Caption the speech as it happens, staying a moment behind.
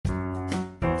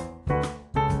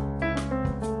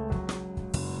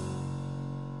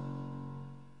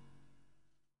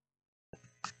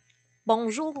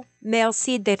Bonjour,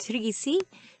 merci d'être ici.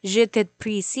 Je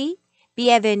t'apprécie.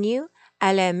 Bienvenue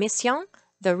à la mission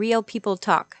The Real People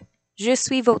Talk. Je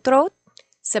suis votre hôte,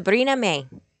 Sabrina May.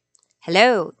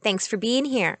 Hello, thanks for being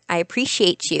here. I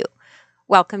appreciate you.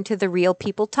 Welcome to the Real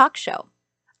People Talk Show.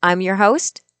 I'm your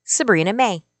host, Sabrina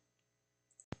May.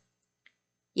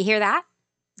 You hear that?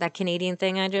 That Canadian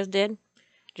thing I just did?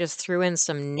 Just threw in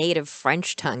some native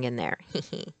French tongue in there.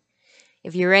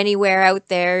 If you're anywhere out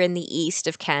there in the east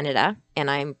of Canada, and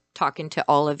I'm talking to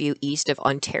all of you east of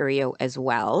Ontario as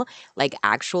well, like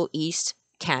actual East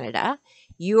Canada,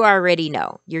 you already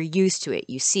know. You're used to it.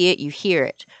 You see it, you hear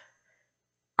it.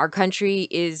 Our country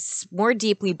is more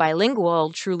deeply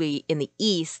bilingual, truly, in the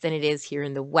east than it is here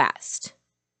in the west.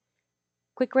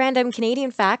 Quick random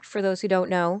Canadian fact for those who don't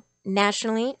know.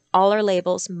 Nationally, all our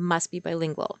labels must be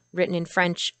bilingual, written in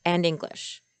French and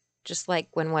English. Just like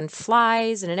when one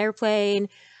flies in an airplane,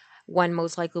 one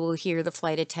most likely will hear the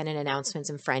flight attendant announcements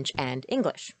in French and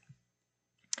English.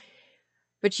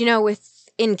 But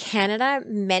within Canada,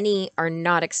 many are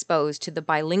not exposed to the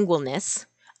bilingualness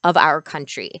of our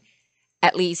country,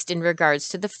 at least in regards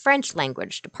to the French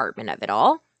language department of it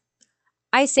all.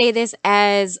 I say this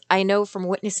as I know from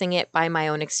witnessing it by my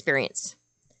own experience.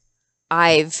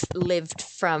 I've lived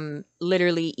from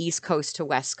literally East Coast to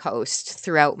West Coast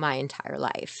throughout my entire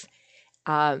life.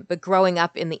 But growing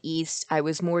up in the East, I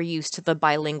was more used to the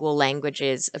bilingual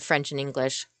languages of French and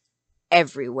English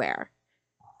everywhere.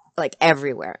 Like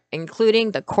everywhere,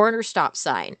 including the corner stop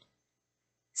sign.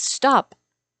 Stop.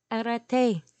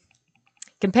 Arrêtez.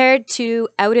 Compared to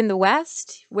out in the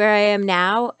West, where I am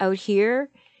now, out here,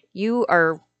 you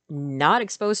are not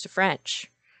exposed to French.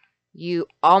 You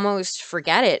almost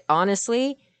forget it,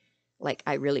 honestly. Like,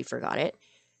 I really forgot it.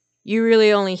 You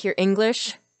really only hear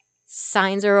English.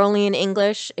 Signs are only in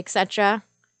English, etc.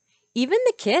 Even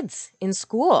the kids in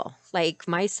school, like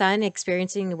my son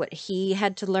experiencing what he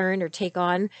had to learn or take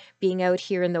on being out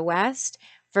here in the West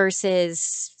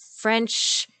versus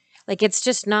French, like it's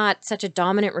just not such a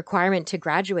dominant requirement to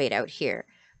graduate out here.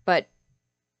 But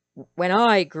when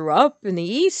I grew up in the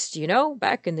East,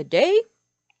 back in the day,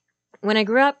 when I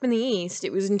grew up in the East,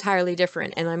 it was entirely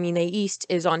different. And I mean, the East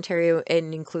is Ontario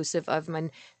and inclusive of the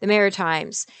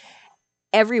Maritimes.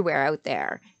 Everywhere out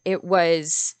there,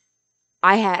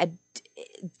 I had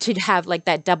to have like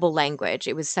that double language.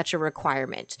 It was such a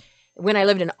requirement. When I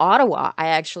lived in Ottawa, I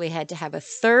actually had to have a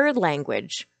third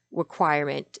language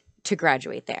requirement to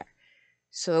graduate there.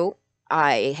 So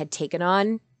I had taken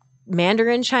on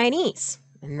Mandarin Chinese,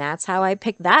 and that's how I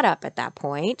picked that up at that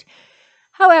point.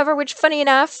 However, which funny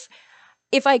enough,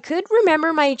 if I could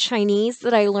remember my Chinese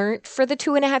that I learned for the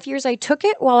 2.5 years I took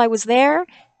it while I was there,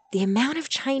 the amount of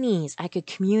Chinese I could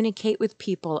communicate with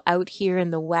people out here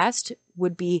in the West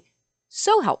would be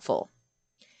so helpful.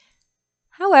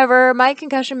 However, my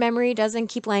concussion memory doesn't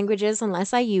keep languages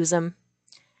unless I use them.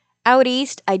 Out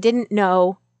East, I didn't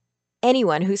know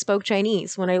anyone who spoke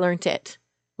Chinese when I learned it.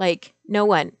 Like, no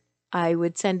one. I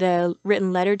would send a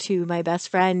written letter to my best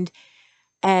friend,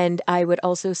 and I would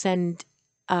also send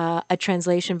a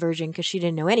translation version because she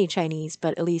didn't know any Chinese,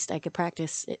 but at least I could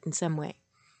practice it in some way.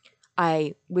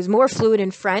 I was more fluent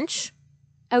in French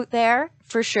out there,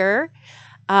 for sure.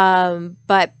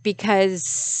 But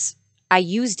because I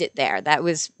used it there, that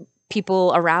was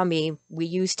people around me, we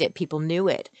used it, people knew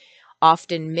it,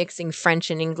 often mixing French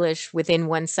and English within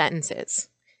one sentences.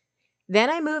 Then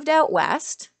I moved out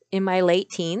west in my late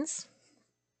teens.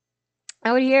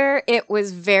 Out here, it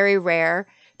was very rare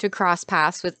to cross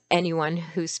paths with anyone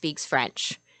who speaks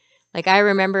French. Like I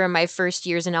remember in my first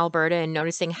years in Alberta and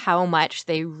noticing how much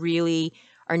they really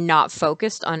are not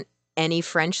focused on any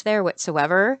French there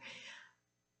whatsoever.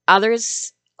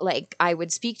 Others, like I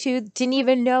would speak to, didn't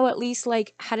even know at least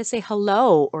like how to say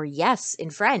hello or yes in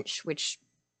French, which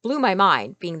blew my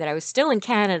mind, being that I was still in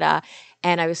Canada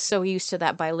and I was so used to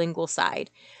that bilingual side.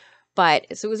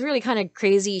 But so it was really kind of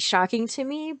crazy, shocking to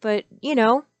me. But,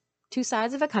 two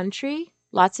sides of a country,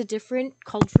 lots of different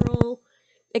cultural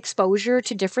exposure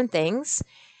to different things.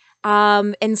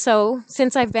 And so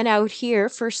since I've been out here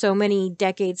for so many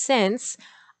decades since,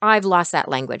 I've lost that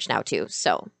language now too.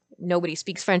 So nobody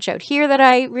speaks French out here that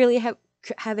I really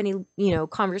have any,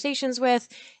 conversations with.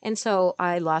 And so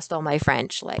I lost all my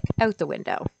French like out the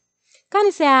window. Kind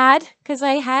of sad because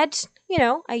I had,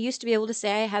 I used to be able to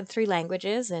say I had 3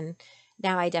 languages and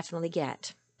now I definitely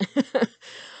get.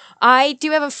 I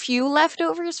do have a few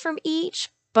leftovers from each,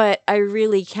 but I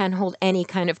really can't hold any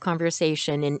kind of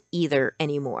conversation in either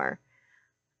anymore.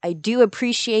 I do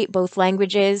appreciate both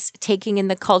languages. Taking in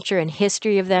the culture and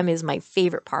history of them is my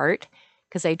favorite part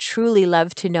because I truly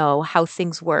love to know how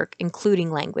things work,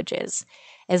 including languages.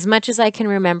 As much as I can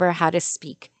remember how to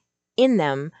speak in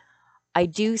them, I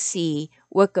do see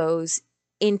what goes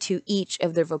into each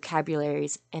of their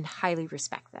vocabularies and highly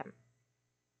respect them.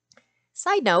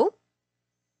 Side note,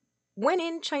 when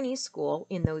in Chinese school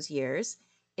in those years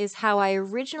is how I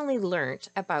originally learned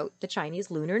about the Chinese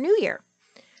Lunar New Year.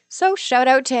 So shout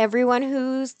out to everyone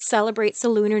who celebrates the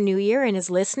Lunar New Year and is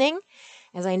listening,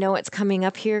 as I know it's coming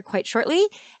up here quite shortly,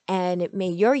 and may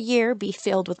your year be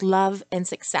filled with love and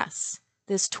success.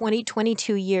 This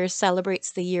 2022 year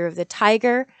celebrates the year of the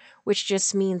tiger, which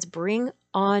just means bring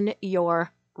on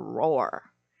your roar.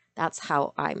 That's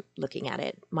how I'm looking at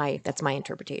it. That's my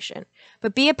interpretation.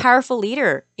 But be a powerful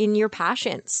leader in your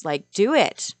passions. Like, do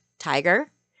it,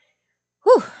 tiger.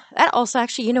 Whew. That also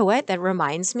actually, you know what? That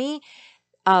reminds me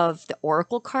of the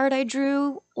oracle card I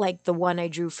drew, like the one I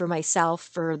drew for myself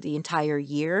for the entire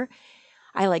year.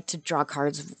 I like to draw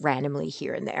cards randomly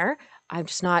here and there. I'm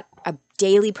just not a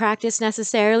daily practice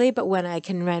necessarily, but when I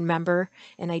can remember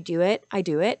and I do it, I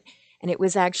do it. And it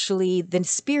was actually the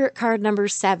spirit card number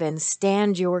 7,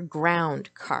 Stand Your Ground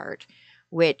card,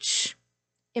 which,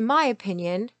 in my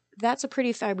opinion, that's a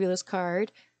pretty fabulous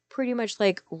card. Pretty much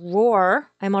like roar.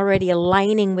 I'm already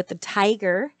aligning with the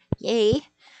tiger. Yay.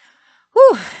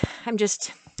 Whew.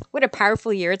 What a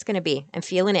powerful year it's going to be. I'm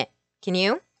feeling it. Can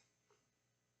you?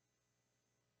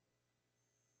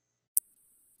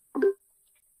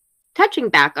 Touching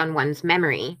back on one's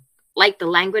memory, like the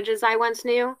languages I once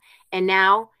knew, and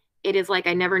now it is like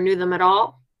I never knew them at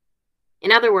all.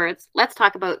 In other words, let's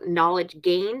talk about knowledge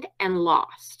gained and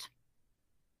lost.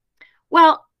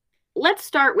 Well, let's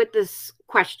start with this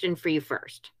question for you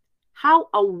first. How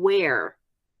aware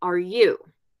are you?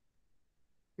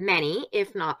 Many,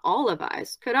 if not all of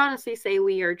us, could honestly say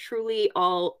we are truly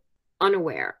all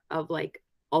unaware of like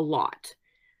a lot.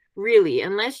 Really,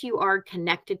 unless you are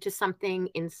connected to something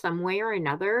in some way or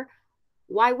another,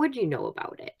 why would you know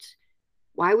about it?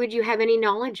 Why would you have any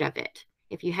knowledge of it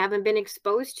if you haven't been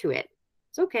exposed to it?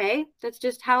 It's okay. That's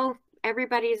just how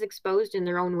everybody is exposed in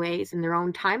their own ways, in their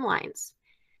own timelines.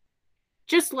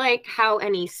 Just like how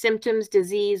any symptoms,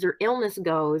 disease, or illness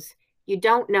goes, you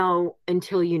don't know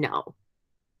until you know,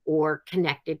 or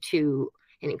connected to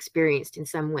and experienced in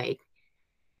some way.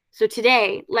 So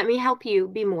today, let me help you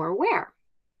be more aware.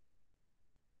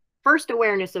 First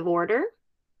awareness of order,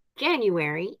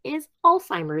 January is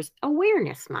Alzheimer's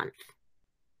Awareness Month.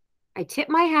 I tip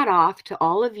my hat off to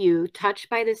all of you touched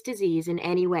by this disease in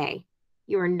any way.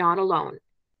 You are not alone.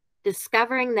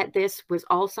 Discovering that this was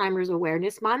Alzheimer's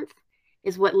Awareness Month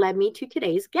is what led me to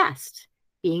today's guest,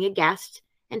 being a guest,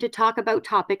 and to talk about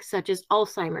topics such as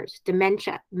Alzheimer's,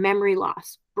 dementia, memory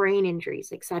loss, brain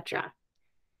injuries, etc.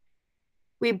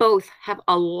 We both have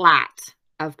a lot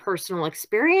of personal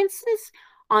experiences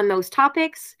on those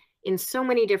topics in so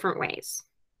many different ways.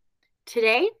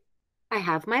 Today, I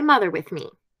have my mother with me.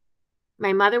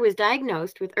 My mother was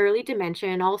diagnosed with early dementia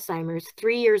and Alzheimer's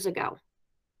 3 years ago.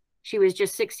 She was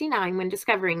just 69 when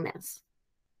discovering this.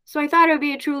 So I thought it would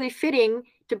be truly fitting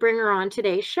to bring her on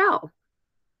today's show.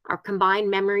 Our combined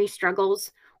memory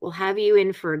struggles will have you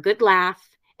in for a good laugh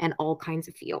and all kinds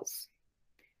of feels.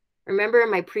 Remember in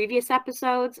my previous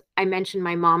episodes, I mentioned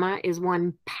my mama is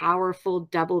one powerful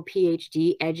double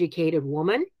PhD educated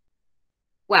woman?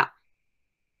 Well,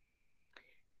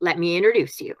 let me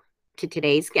introduce you to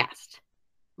today's guest,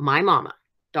 my mama,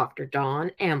 Dr. Dawn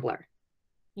Ambler.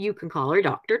 You can call her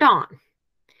Dr. Dawn.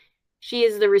 She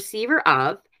is the receiver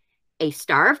of a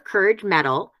Star of Courage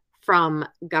Medal from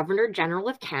Governor General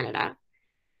of Canada,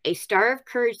 a Star of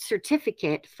Courage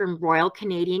certificate from Royal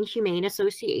Canadian Humane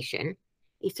Association,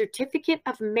 a certificate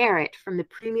of merit from the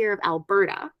Premier of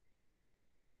Alberta.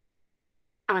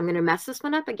 I'm going to mess this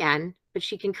one up again, but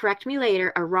she can correct me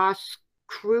later, a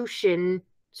Rosicrucian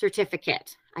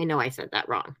certificate. I know I said that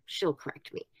wrong. She'll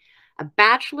correct me. A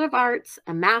Bachelor of Arts,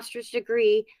 a master's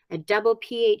degree, a double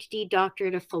PhD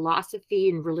doctorate of philosophy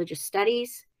and religious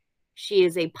studies. She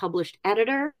is a published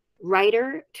editor,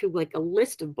 writer to like a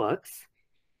list of books.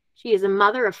 She is a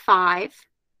mother of 5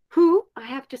 who, I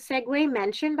have to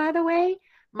mention, by the way,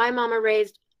 my mama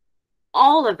raised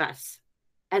all of us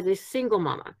as a single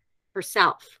mama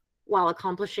herself while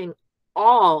accomplishing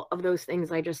all of those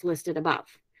things I just listed above.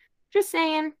 Just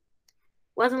saying,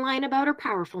 wasn't lying about her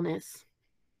powerfulness.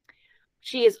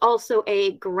 She is also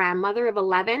a grandmother of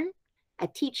 11, a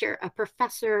teacher, a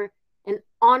professor, an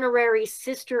honorary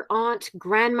sister, aunt,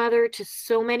 grandmother to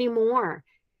so many more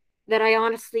that I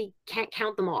honestly can't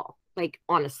count them all. Like,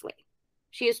 honestly.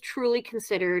 She is truly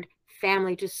considered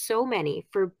family to so many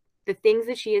for the things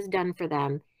that she has done for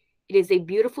them. It is a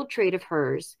beautiful trait of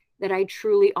hers that I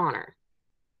truly honor.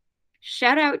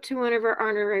 Shout out to one of our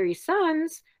honorary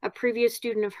sons, a previous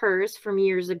student of hers from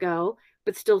years ago,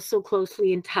 but still so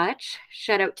closely in touch.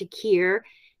 Shout out to Kier,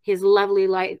 his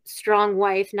lovely, strong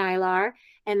wife, Nylar,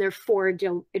 and their four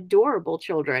adorable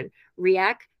children,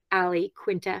 Riak, Ali,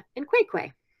 Quinta, and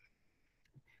Quay.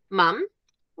 Mom,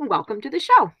 welcome to the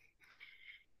show.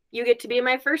 You get to be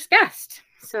my first guest,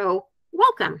 so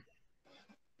welcome.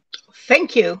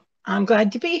 Thank you. I'm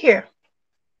glad to be here.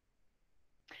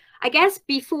 I guess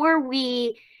before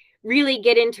we really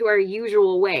get into our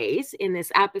usual ways in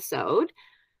this episode,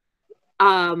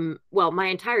 well, my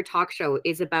entire talk show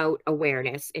is about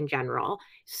awareness in general.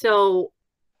 So,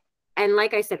 and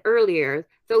like I said earlier,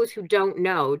 those who don't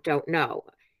know,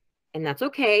 and that's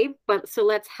okay. But so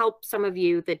let's help some of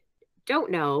you that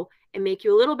don't know and make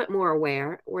you a little bit more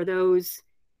aware, or those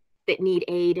that need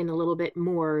aid and a little bit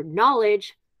more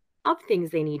knowledge of things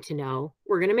they need to know.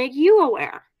 We're going to make you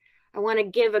aware. I want to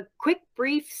give a quick,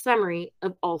 brief summary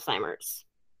of Alzheimer's.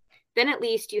 Then at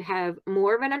least you have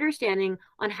more of an understanding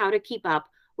on how to keep up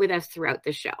with us throughout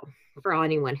the show for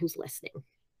anyone who's listening.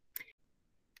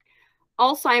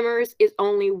 Alzheimer's is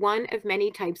only one of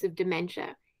many types of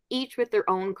dementia, each with their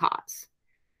own cause.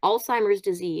 Alzheimer's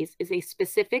disease is a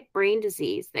specific brain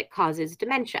disease that causes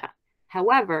dementia.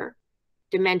 However,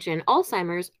 dementia and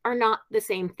Alzheimer's are not the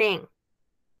same thing.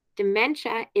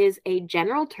 Dementia is a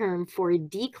general term for a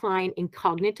decline in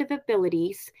cognitive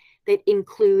abilities that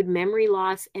include memory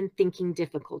loss and thinking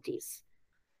difficulties.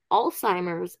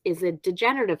 Alzheimer's is a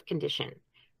degenerative condition,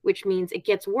 which means it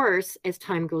gets worse as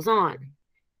time goes on.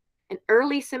 An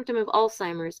early symptom of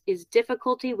Alzheimer's is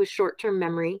difficulty with short-term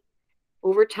memory.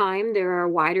 Over time, there are a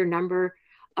wider number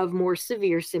of more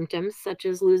severe symptoms, such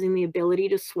as losing the ability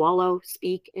to swallow,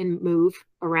 speak, and move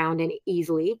around and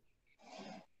easily.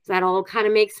 Does that all kind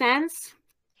of make sense?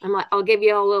 I'll give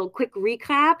you a little quick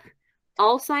recap.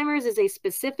 Alzheimer's is a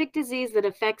specific disease that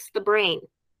affects the brain.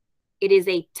 It is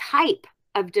a type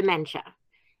of dementia.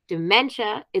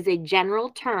 Dementia is a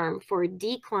general term for a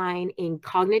decline in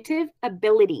cognitive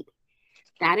ability.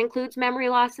 That includes memory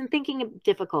loss and thinking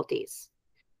difficulties.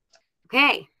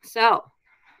 Okay, so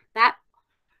that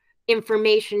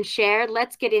information shared.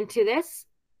 Let's get into this.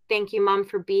 Thank you, Mom,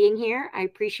 for being here. I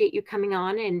appreciate you coming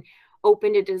on and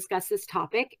open to discuss this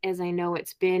topic, as I know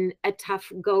it's been a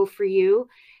tough go for you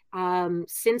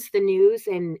since the news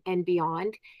and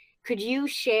beyond. Could you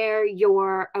share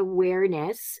your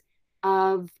awareness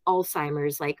of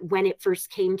Alzheimer's, like when it first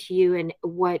came to you, and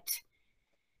what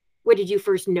did you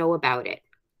first know about it,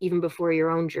 even before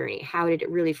your own journey? How did it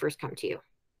really first come to you?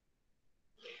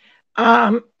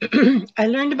 I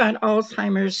learned about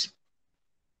Alzheimer's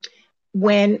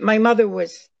when my mother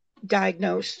was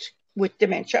diagnosed with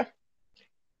dementia,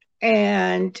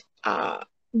 and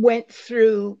went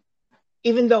through,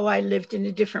 even though I lived in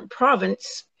a different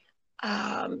province,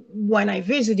 when I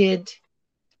visited,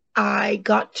 I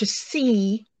got to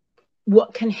see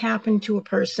what can happen to a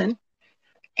person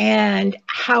and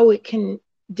how it can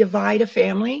divide a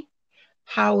family,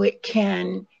 how it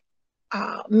can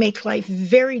make life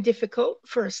very difficult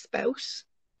for a spouse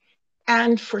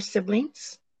and for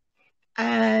siblings.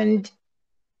 And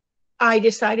I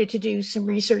decided to do some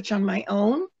research on my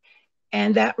own,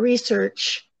 and that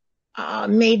research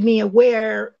made me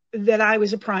aware that I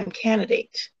was a prime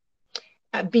candidate.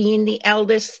 Being the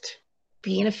eldest,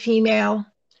 being a female,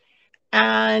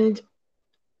 and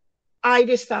I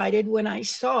decided when I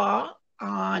saw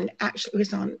actually it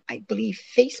was on, I believe,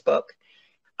 Facebook,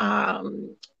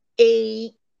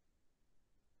 it's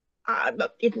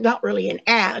not really an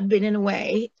ad, but in a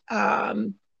way,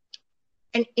 an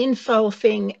info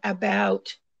thing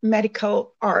about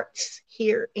medical arts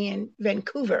here in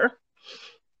Vancouver.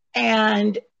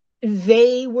 And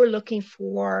they were looking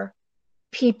for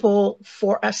people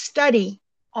for a study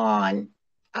on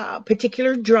a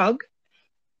particular drug.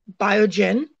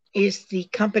 Biogen is the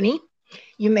company.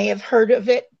 You may have heard of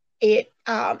it. It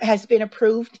has been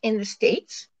approved in the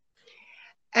States.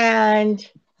 And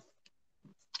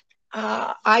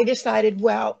I decided,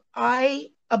 well,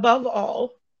 above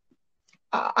all,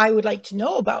 I would like to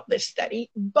know about this study,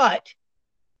 but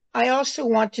I also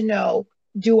want to know,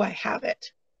 do I have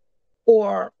it?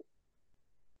 Or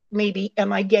maybe,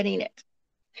 am I getting it?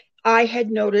 I had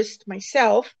noticed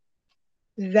myself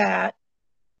that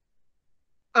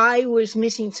I was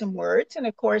missing some words. And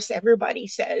of course, everybody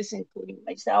says, including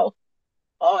myself,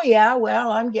 oh, yeah, well,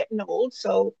 I'm getting old,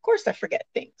 so of course I forget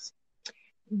things.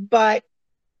 But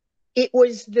it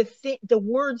was the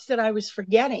words that I was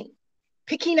forgetting.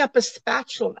 Picking up a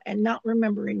spatula and not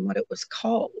remembering what it was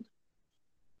called.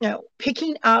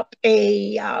 Picking up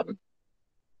a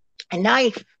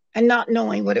knife and not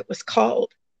knowing what it was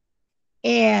called.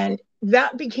 And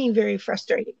that became very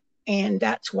frustrating. And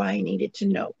that's why I needed to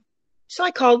know. So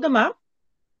I called them up.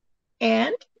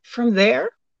 And from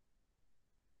there,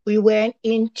 we went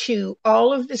into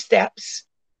all of the steps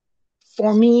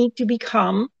for me to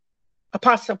become a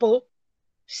possible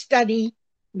study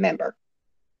member.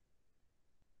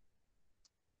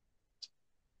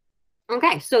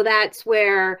 Okay, so that's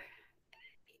where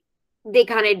they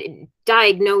kind of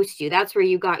diagnosed you. That's where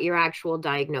you got your actual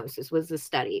diagnosis, was the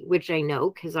study, which I know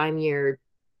because I'm your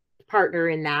partner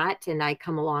in that, and I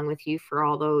come along with you for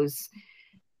all those,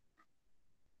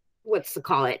 what's the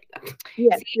call it?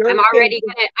 Yes, See, I'm already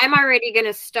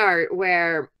gonna start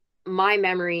where my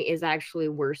memory is actually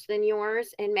worse than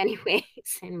yours in many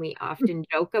ways, and we often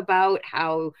joke about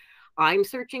how I'm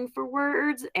searching for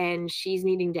words and she's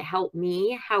needing to help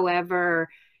me. However,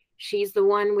 she's the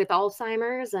one with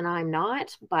Alzheimer's and I'm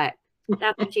not, but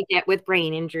that's what you get with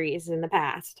brain injuries in the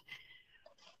past.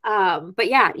 But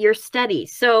yeah, your study.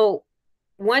 So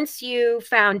once you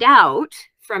found out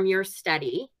from your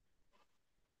study,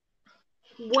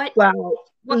 what let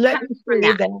comes me from say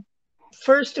that? that.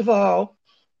 First of all,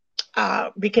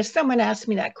 because someone asked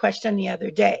me that question the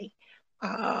other day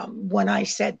when I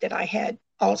said that I had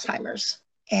Alzheimer's,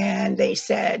 and they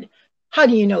said, "How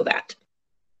do you know that?"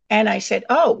 And I said,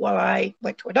 "Oh, well, I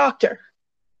went to a doctor."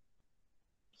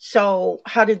 So,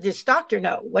 how did this doctor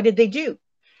know? What did they do?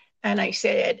 And I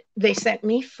said, they sent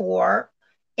me for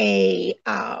a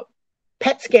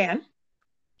PET scan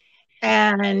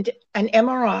and an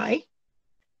MRI,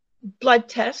 blood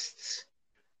tests,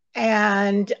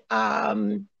 and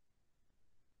an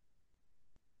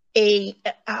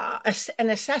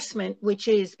assessment, which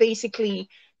is basically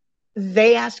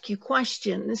they ask you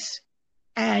questions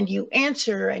and you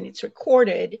answer, and it's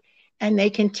recorded, and they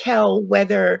can tell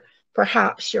whether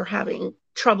perhaps you're having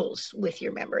troubles with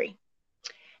your memory.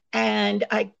 And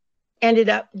I ended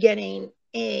up getting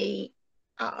a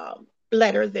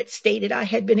letter that stated I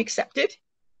had been accepted.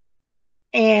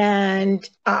 And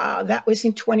that was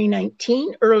in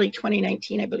 2019, early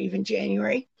 2019, I believe in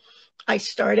January. I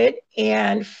started,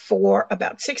 and for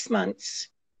about 6 months,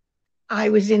 I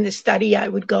was in the study. I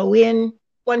would go in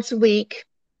once a week,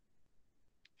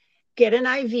 get an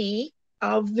IV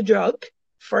of the drug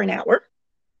for an hour,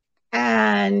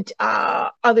 and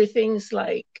other things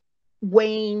like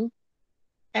weighing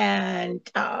and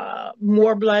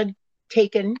more blood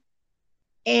taken.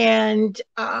 And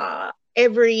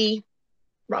every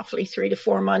roughly 3 to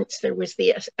 4 months, there was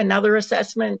another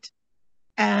assessment,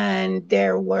 and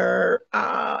there were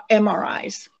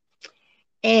MRIs.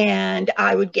 And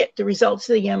I would get the results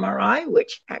of the MRI,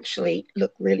 which actually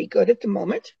look really good at the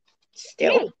moment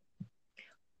still. Hey.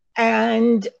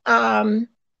 And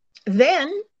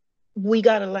then we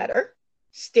got a letter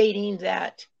stating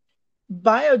that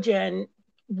Biogen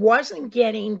wasn't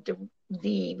getting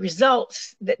the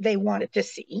results that they wanted to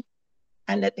see,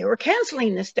 and that they were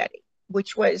canceling the study,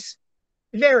 which was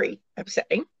very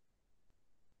upsetting.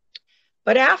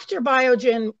 But after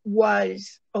Biogen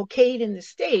was okayed in the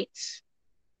States,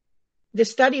 the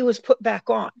study was put back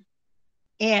on.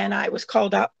 And I was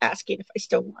called up asking if I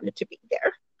still wanted to be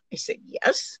there. I said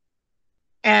yes.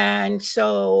 And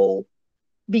so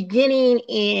beginning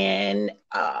in,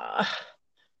 I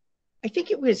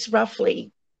think it was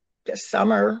roughly the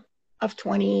summer of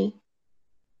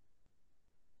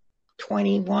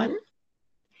 2021.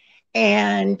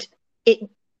 And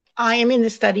I am in the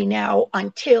study now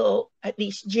until at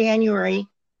least January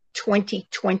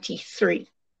 2023.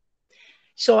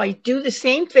 So I do the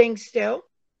same thing still.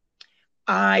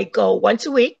 I go once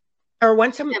a week or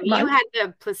once a month. You had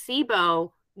the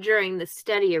placebo during the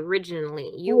study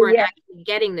originally. You Oh, weren't yeah. actually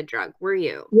getting the drug, were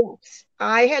you? Yes,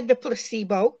 I had the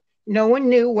placebo. No one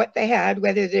knew what they had,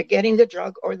 whether they're getting the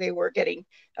drug or they were getting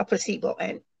a placebo.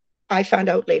 And I found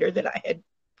out later that I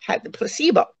had the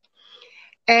placebo.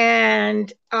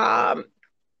 And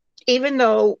even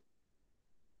though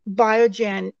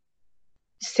Biogen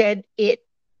said it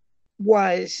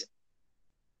was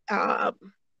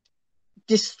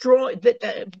destroyed, that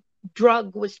the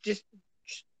drug was just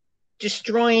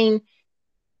destroying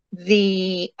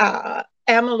the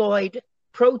amyloid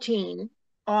protein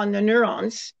on the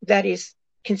neurons, that is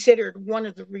considered one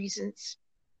of the reasons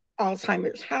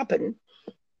Alzheimer's happened,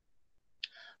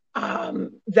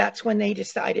 that's when they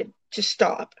decided to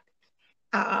stop.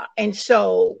 And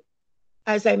so,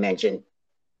 as I mentioned,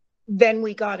 then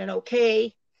we got an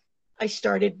okay. I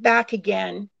started back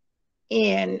again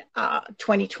in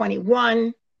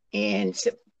 2021 in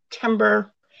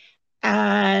September,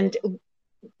 and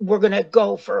we're going to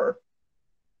go for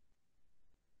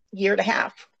a year and a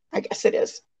half, I guess it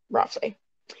is, roughly.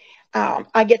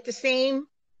 I get the same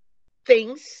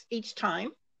things each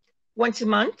time. Once a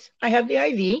month, I have the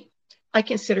IV. I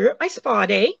consider it my spa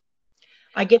day.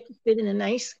 I get to sit in a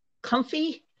nice,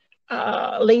 comfy,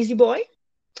 lazy boy.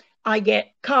 I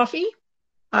get coffee.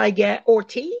 I get or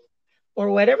tea or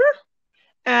whatever.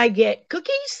 I get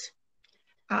cookies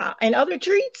and other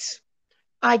treats.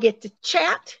 I get to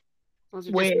chat Those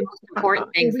are just the with most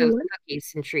important things, those everyone.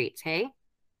 cookies and treats, hey?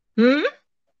 Hmm?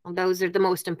 Well, those are the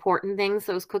most important things,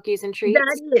 those cookies and treats.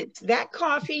 That is that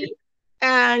coffee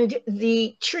and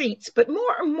the treats, but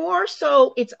more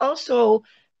so, it's also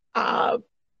uh,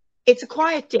 it's a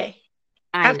quiet day.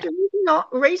 I know.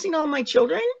 After raising all my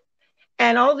children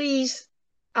and all these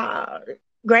uh,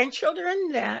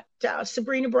 grandchildren that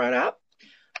Sabrina brought up,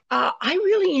 I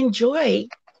really enjoy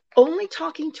only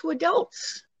talking to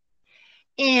adults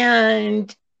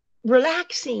and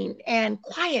relaxing and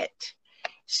quiet.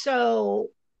 So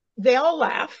they all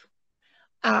laugh.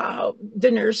 The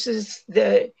nurses,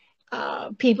 the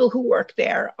people who work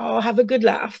there all have a good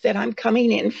laugh that I'm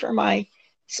coming in for my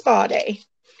spa day.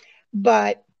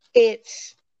 But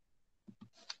it's,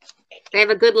 They have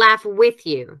a good laugh with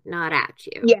you, not at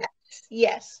you. yes,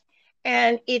 yes.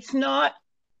 And it's not,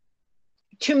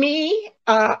 to me,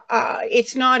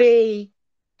 it's not an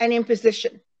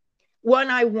imposition. One,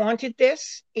 I wanted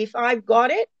this. If I've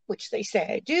got it, which they say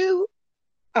I do,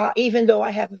 even though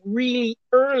I have really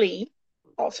early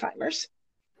Alzheimer's,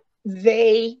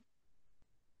 they,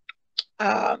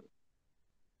 um,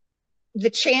 the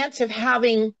chance of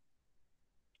having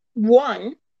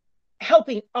one,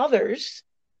 helping others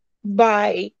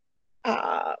by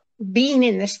uh, being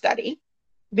in this study,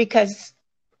 because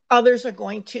others are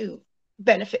going to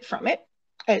benefit from it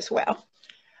as well.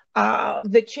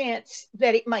 The chance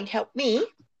that it might help me,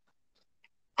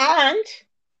 and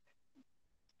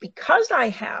because I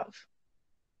have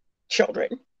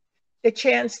children, the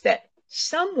chance that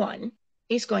someone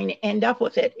is going to end up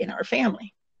with it in our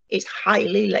family is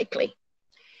highly likely.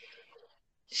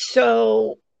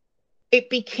 So it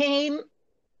became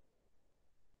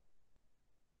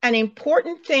an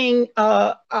important thing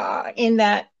in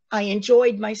that I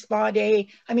enjoyed my spa day.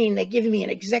 I mean, they give me an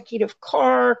executive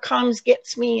car, comes,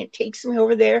 gets me, and takes me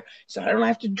over there, so I don't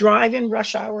have to drive in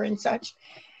rush hour and such.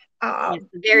 It's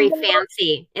very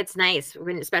fancy. It's nice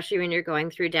when, especially when you're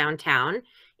going through downtown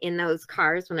in those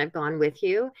cars when I've gone with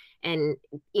you. And,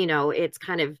 you know, it's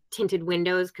kind of tinted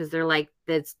windows because they're like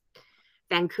this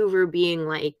Vancouver being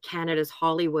like Canada's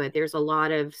Hollywood. There's a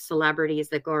lot of celebrities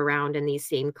that go around in these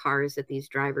same cars that these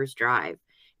drivers drive.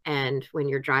 And when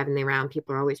you're driving them around,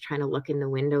 people are always trying to look in the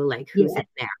window like, who's Yeah, in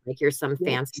there? Like you're some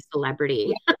yeah, fancy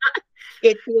celebrity. yeah.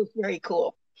 It feels very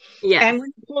cool. Yes. And when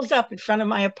it pulls up in front of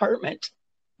my apartment,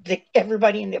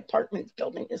 everybody in the apartment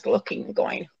building is looking and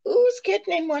going, who's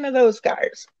getting in one of those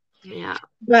cars? Yeah.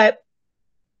 But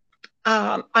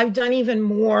I've done even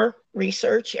more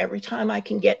research every time I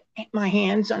can get my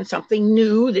hands on something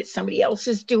new that somebody else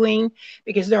is doing,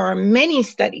 because there are many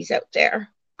studies out there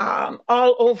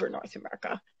all over North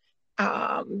America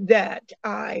that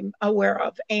I'm aware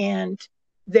of, and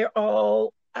they're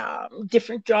all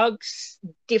different drugs,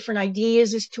 different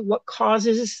ideas as to what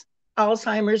causes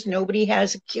Alzheimer's. Nobody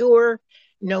has a cure.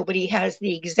 Nobody has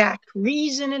the exact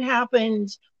reason it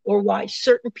happens or why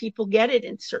certain people get it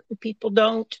and certain people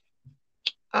don't.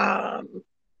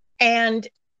 And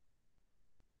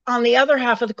on the other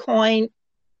half of the coin,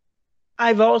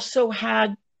 I've also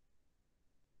had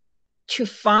to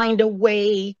find a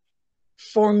way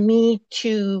for me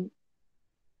to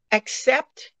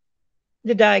accept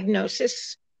the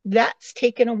diagnosis. That's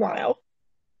taken a while.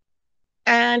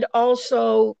 And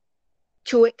also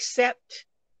to accept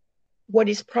what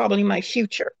is probably my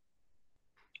future.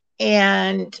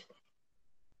 And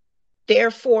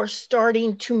therefore,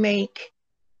 starting to make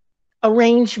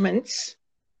arrangements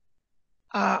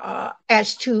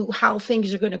as to how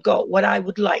things are going to go, what I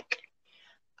would like.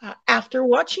 After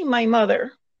watching my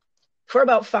mother for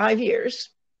about 5 years,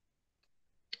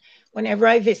 whenever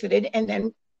I visited, and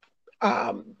then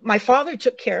my father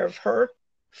took care of her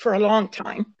for a long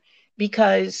time,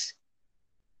 because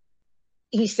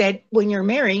he said, when you're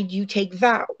married, you take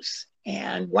vows.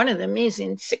 And one of them is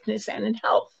in sickness and in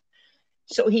health.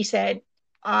 So he said,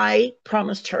 I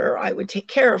promised her I would take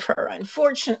care of her.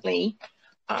 Unfortunately,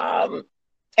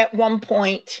 at one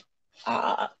point,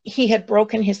 he had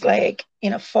broken his leg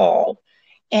in a fall.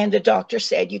 And the doctor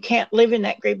said, you can't live in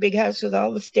that great big house with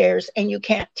all the stairs, and you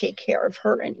can't take care of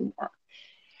her anymore.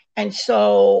 And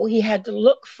so he had to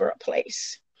look for a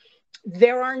place.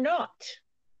 There are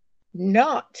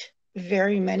not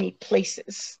very many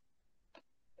places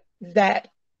that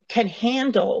can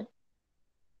handle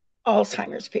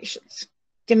Alzheimer's patients,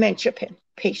 dementia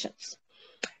patients.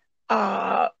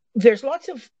 There's lots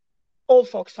of old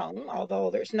folks home,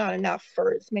 although there's not enough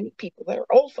for as many people that are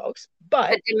old folks.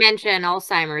 But dementia and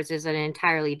Alzheimer's is an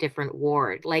entirely different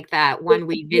ward, like that one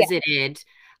we yeah, visited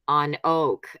on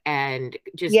Oak, and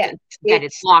just yeah, that it's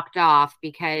it's locked off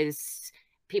because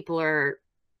people are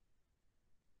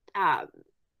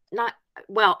not,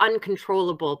 well,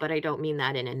 uncontrollable, but I don't mean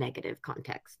that in a negative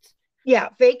context. yeah,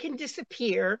 they can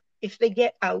disappear if they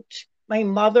get out. My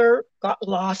mother got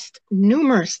lost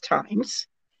numerous times.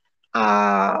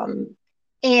 And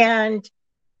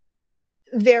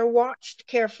they're watched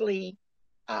carefully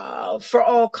for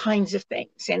all kinds of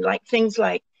things. And like things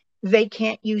like they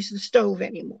can't use the stove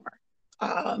anymore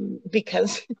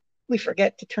because we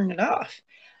forget to turn it off.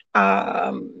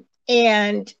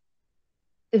 And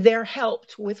they're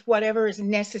helped with whatever is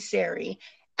necessary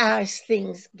as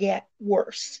things get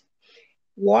worse.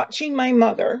 Watching my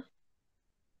mother,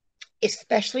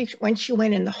 especially when she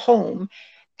went in the home,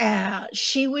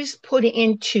 she was put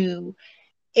into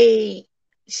a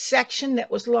section that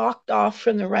was locked off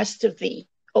from the rest of the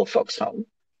old folks home.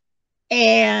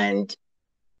 And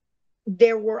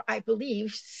there were, I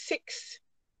believe, 6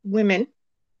 women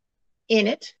in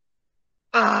it.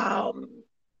 And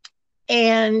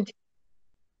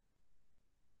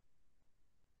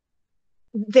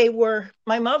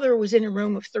my mother was in a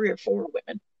room of 3 or 4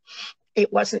 women.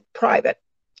 It wasn't private.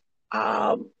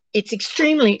 It's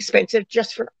extremely expensive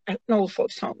just for an old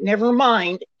folks home. Never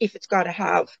mind if it's got to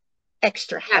have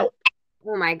extra help.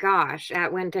 Oh my gosh,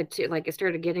 that went to like it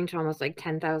started getting to almost like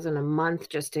 10,000 a month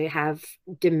just to have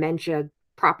dementia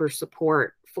proper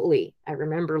support fully. I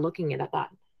remember looking at that.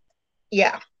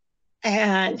 Yeah.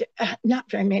 And not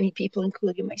very many people,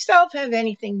 including myself, have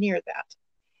anything near that.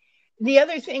 The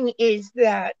other thing is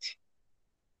that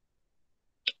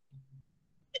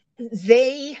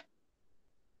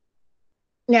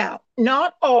now,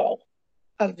 not all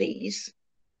of these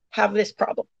have this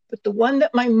problem, but the one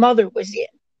that my mother was in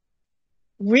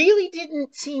really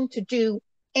didn't seem to do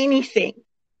anything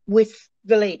with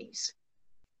the ladies.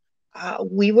 I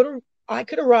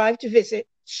could arrive to visit.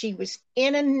 She was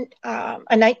in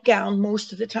a nightgown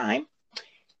most of the time.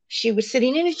 She was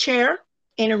sitting in a chair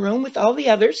in a room with all the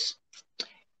others,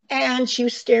 and she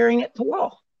was staring at the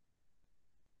wall.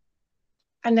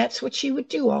 And that's what she would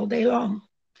do all day long.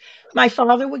 My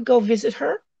father would go visit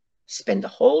her, spend the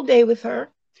whole day with her.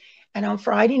 And on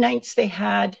Friday nights, they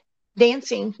had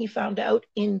dancing, he found out,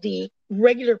 in the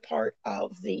regular part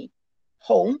of the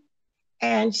home.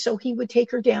 And so he would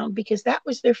take her down because that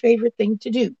was their favorite thing to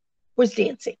do, was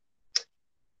dancing.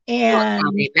 Well, that's how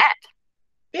And they met.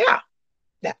 yeah,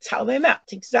 that's how they met,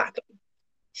 exactly.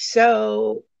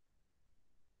 So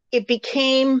it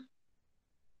became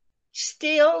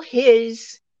still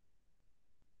his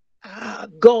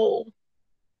goal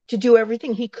to do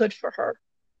everything he could for her.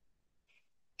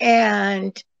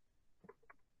 And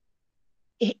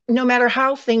no matter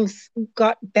how things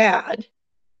got bad,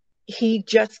 he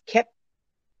just kept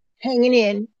hanging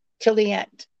in till the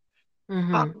end.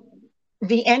 Mm-hmm.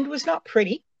 The end was not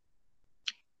pretty.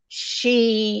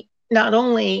 She not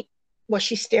only was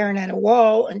she staring at a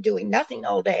wall and doing nothing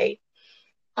all day.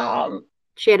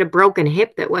 She had a broken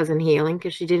hip that wasn't healing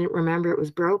because she didn't remember it was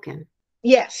broken.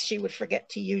 Yes, she would forget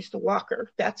to use the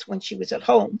walker. That's when she was at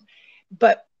home.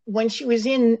 But when she was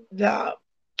in the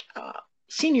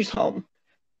seniors' home,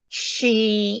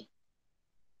 she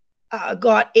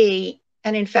got an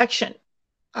infection,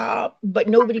 but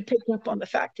nobody picked up on the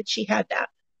fact that she had that.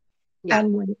 Yeah.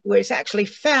 And when it was actually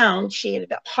found, she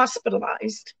ended up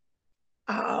hospitalized.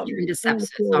 Into sepsis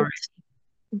already.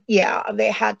 Yeah, they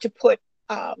had to put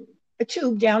a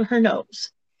tube down her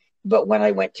nose. But when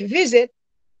I went to visit,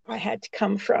 I had to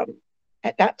come from,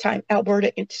 at that time,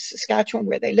 Alberta into Saskatchewan,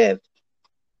 where they lived.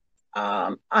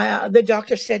 The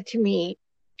doctor said to me,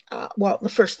 well, the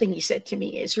first thing he said to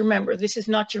me is, remember, this is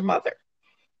not your mother.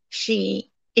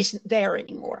 She isn't there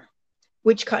anymore,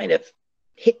 which kind of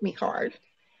hit me hard.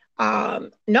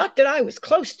 Not that I was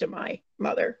close to my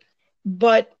mother,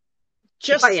 but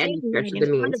just By any standing stretch right of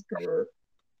in the front means. of her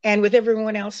and with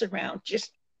everyone else around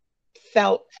just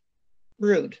felt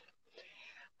rude.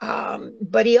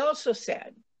 But he also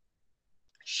said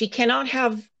she cannot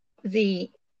have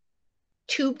the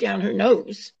tube down her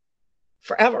nose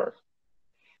forever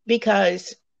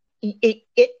because it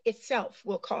itself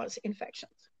will cause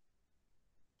infections.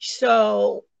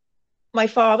 So my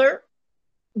father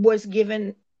was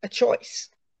given a choice.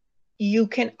 You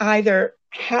can either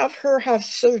have her have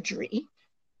surgery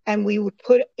and we would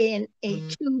put in a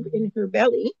tube in her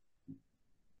belly,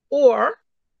 or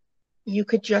you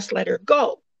could just let her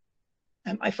go.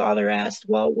 And my father asked,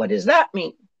 well, what does that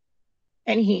mean?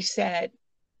 And he said,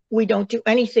 we don't do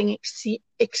anything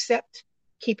except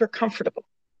keep her comfortable.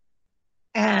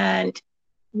 And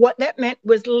what that meant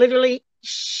was literally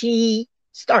she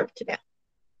starved to death.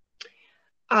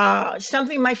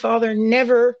 Something my father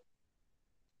never,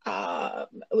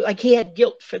 like he had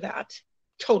guilt for that,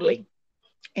 totally.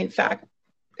 In fact,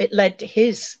 it led to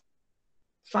his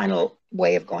final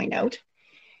way of going out.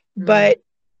 But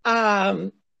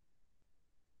they're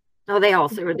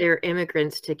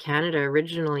immigrants to Canada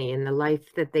originally, and the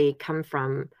life that they come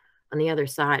from on the other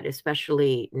side,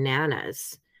 especially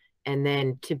nanas, and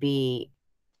then to be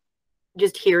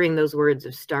just hearing those words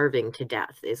of starving to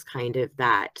death is kind of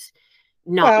that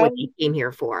not what they came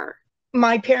here for.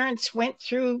 My parents went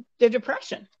through the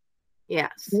Depression.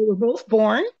 Yes. They were both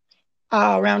born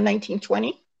around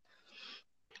 1920.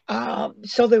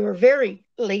 So they were very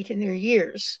late in their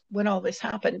years when all this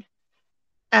happened.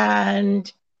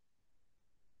 And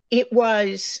it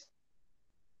was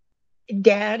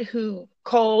Dad who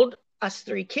called us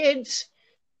three kids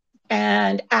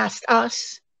and asked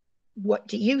us, what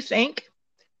do you think?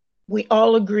 We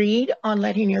all agreed on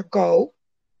letting her go,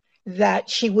 that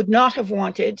she would not have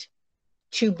wanted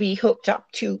to be hooked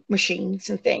up to machines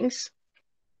and things.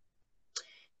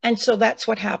 And so that's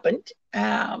what happened.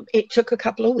 It took a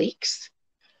couple of weeks.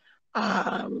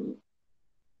 But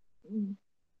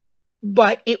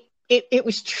it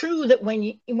was true that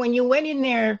when you went in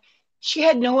there, she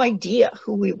had no idea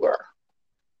who we were.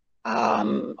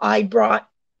 I brought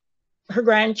her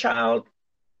grandchild,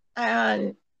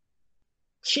 and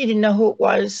she didn't know who it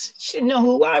was. She didn't know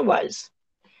who I was.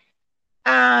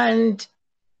 And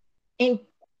in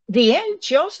the end,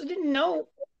 she also didn't know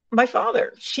my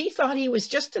father. She thought he was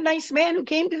just a nice man who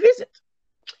came to visit.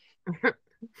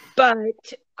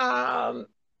 But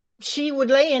she would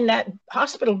lay in that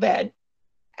hospital bed,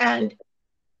 and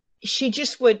she'd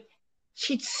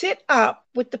sit up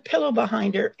with the pillow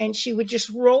behind her, and she would just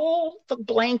roll the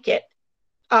blanket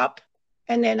up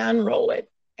and then unroll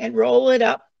it and roll it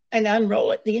up and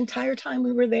unroll it the entire time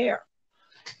we were there.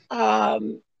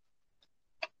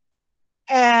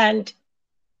 And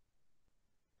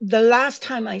the last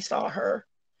time I saw her,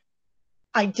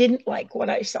 I didn't like what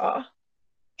I saw.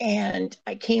 And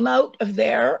I came out of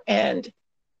there, and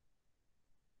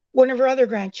one of her other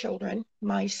grandchildren,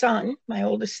 my son, my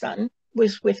oldest son,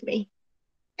 was with me.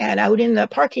 And out in the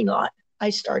parking lot, I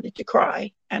started to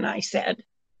cry. And I said,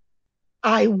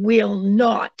 I will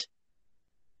not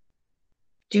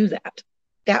do that.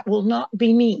 That will not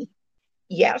be me.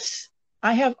 Yes,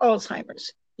 I have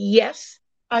Alzheimer's. Yes,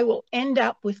 I will end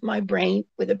up with my brain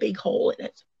with a big hole in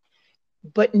it.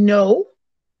 But no,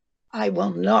 I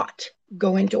will not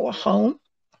go into a home.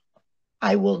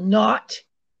 I will not,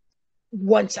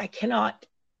 once I cannot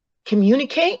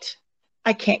communicate,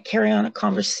 I can't carry on a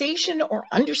conversation or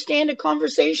understand a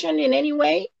conversation in any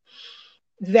way,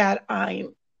 that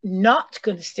I'm not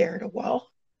going to stare at a wall,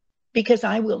 because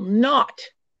I will not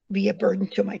be a burden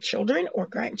to my children or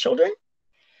grandchildren.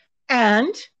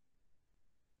 And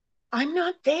I'm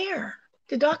not there.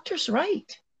 The doctor's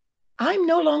right. I'm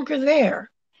no longer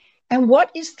there. And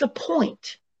what is the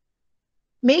point?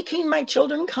 Making my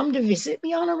children come to visit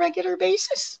me on a regular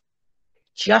basis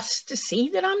just to see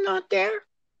that I'm not there?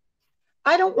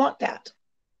 I don't want that.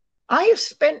 I have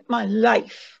spent my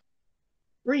life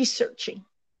researching,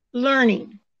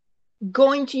 learning,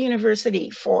 going to university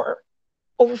for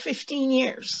over 15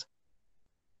 years,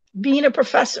 being a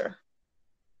professor.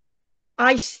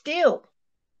 I still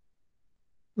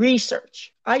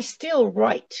research. I still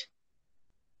write.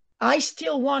 I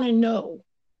still want to know.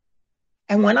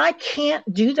 And when I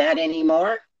can't do that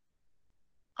anymore,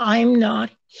 I'm not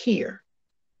here.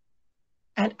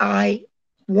 And I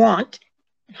want,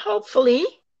 hopefully,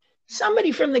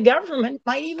 somebody from the government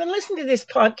might even listen to this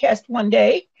podcast one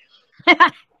day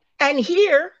and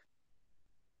hear,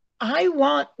 I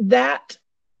want that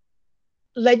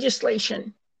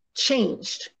legislation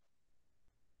changed.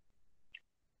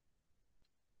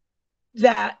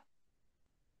 That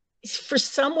for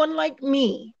someone like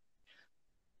me,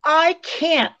 I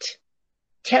can't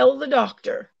tell the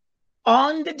doctor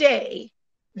on the day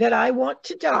that I want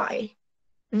to die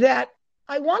that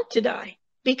I want to die,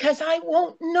 because I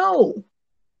won't know.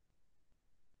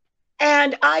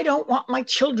 And I don't want my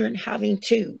children having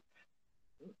to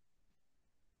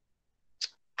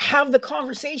have the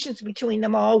conversations between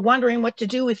them all, wondering what to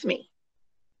do with me.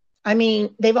 I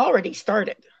mean, they've already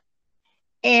started.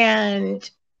 And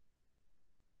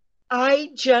I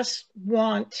just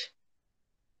want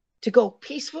to go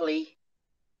peacefully.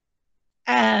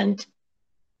 And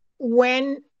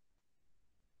when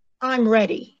I'm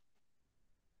ready,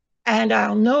 and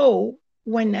I'll know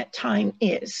when that time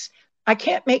is, I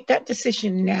can't make that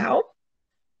decision now.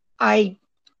 I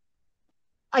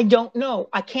don't know.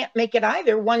 I can't make it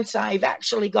either once I've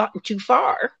actually gotten too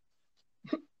far.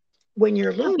 When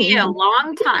you're It'll be loony. a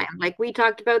long time, like we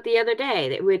talked about the other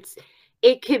day.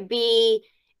 It could be,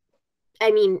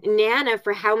 I mean, Nana,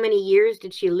 for how many years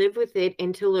did she live with it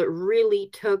until it really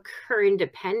took her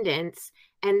independence?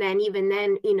 And then even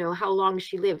then, how long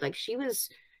she lived. Like she was,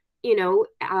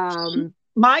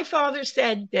 My father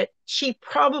said that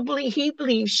he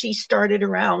believes she started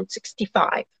around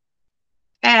 65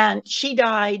 and she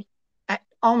died at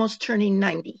almost turning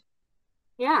 90.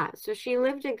 yeah, so she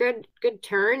lived a good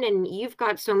turn, and you've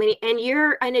got so many, and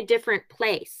you're in a different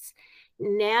place.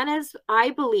 Nana's, I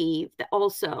believe that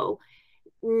also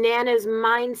Nana's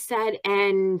mindset,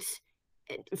 and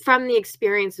from the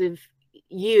experience of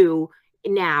you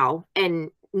now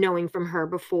and knowing from her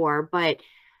before, but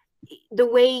the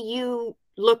way you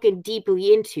look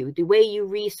deeply into, the way you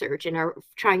research and are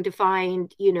trying to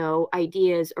find,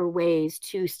 ideas or ways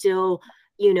to still,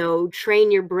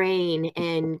 train your brain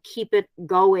and keep it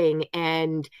going,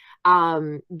 and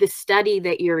the study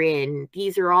that you're in,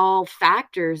 these are all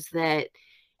factors that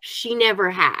she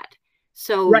never had.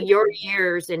 So Right. your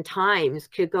years and times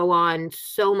could go on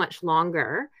so much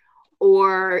longer,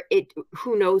 or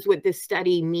who knows what this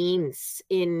study means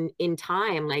in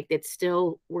time. Like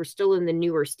we're still in the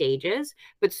newer stages,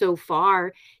 but so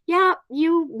far, yeah,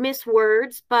 you miss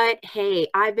words, but hey,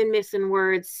 I've been missing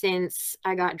words since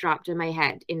I got dropped in my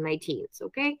head in my teens.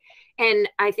 Okay. And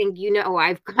I think,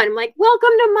 I've kind of like,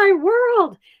 welcome to my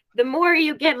world. The more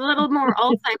you get a little more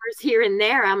Alzheimer's here and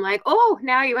there, I'm like, oh,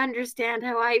 now you understand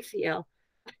how I feel.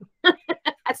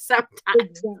 Sometimes.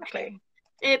 Exactly.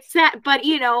 It's sad, but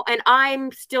and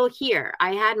I'm still here.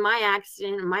 I had my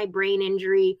accident, my brain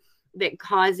injury that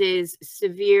causes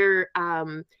severe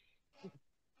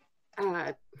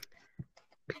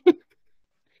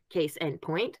case end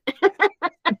point.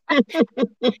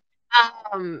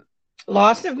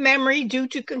 Loss of memory due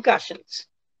to concussions.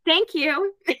 Thank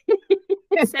you.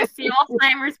 Says the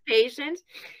Alzheimer's patient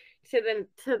to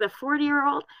the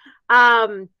 40-year-old.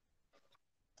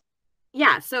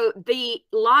 Yeah, so the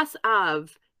loss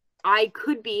of, I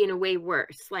could be in a way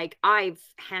worse. Like I've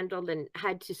handled and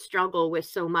had to struggle with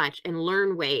so much and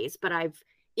learn ways, but I've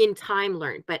in time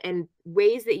learned, and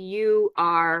ways that you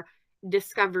are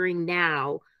discovering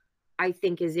now, I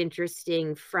think is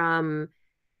interesting, from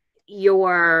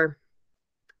your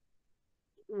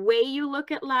way you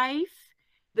look at life,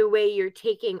 the way you're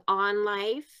taking on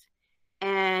life,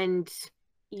 and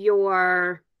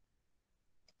your,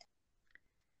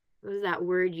 what was that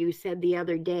word you said the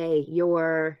other day?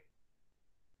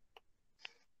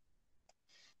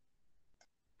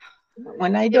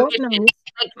 When I don't know.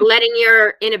 Like letting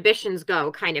your inhibitions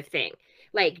go kind of thing.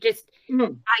 Like just, I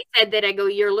said that, I go,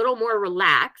 you're a little more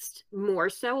relaxed, more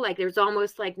so. Like there's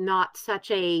almost like not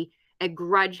such a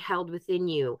grudge held within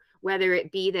you, whether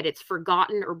it be that it's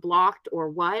forgotten or blocked or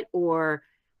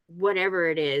whatever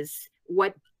it is.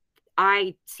 What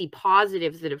I see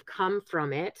positives that have come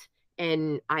from it,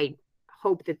 and I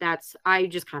hope I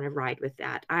just kind of ride with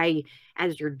that.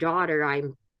 As your daughter,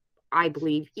 I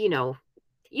believe,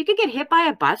 you could get hit by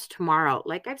a bus tomorrow,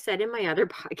 like I've said in my other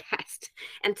podcast.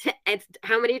 And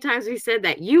how many times we said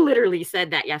that? You literally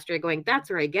said that yesterday, going, that's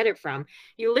where I get it from.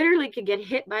 You literally could get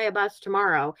hit by a bus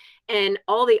tomorrow, and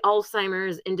all the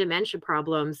Alzheimer's and dementia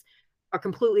problems are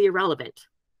completely irrelevant.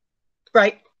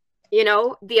 Right.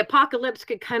 The apocalypse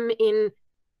could come in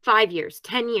 5 years,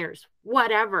 10 years,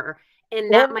 whatever.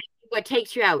 And that might be what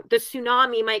takes you out. The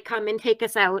tsunami might come and take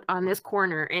us out on this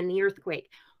corner, and the earthquake.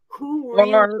 Who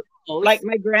really knows? Like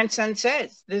my grandson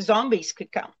says, the zombies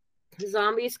could come. The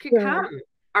zombies could come.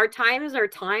 Our time is our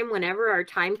time whenever our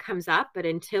time comes up. But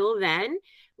until then,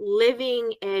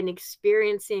 living and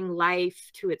experiencing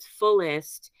life to its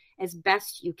fullest as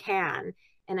best you can.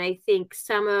 And I think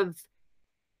some of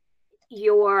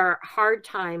your hard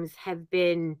times have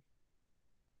been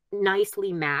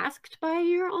nicely masked by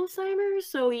your Alzheimer's,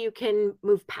 so you can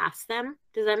move past them.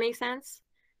 Does that make sense?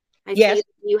 Yes. See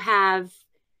you have,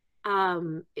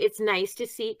 it's nice to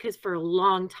see, because for a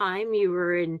long time you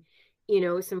were in,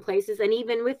 some places, and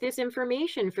even with this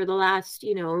information for the last,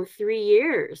 3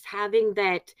 years, having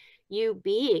that, you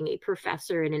being a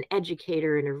professor and an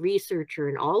educator and a researcher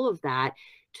and all of that,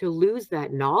 to lose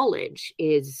that knowledge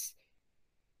is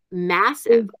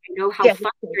massive. I know how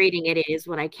frustrating it is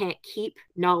when I can't keep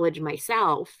knowledge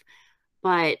myself,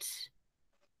 but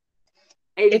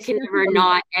you can never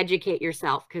not educate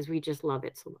yourself, because we just love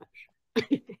it so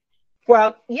much.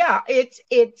 Well, yeah,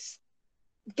 it's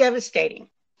devastating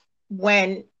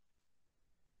when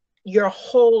your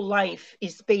whole life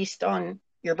is based on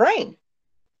your brain.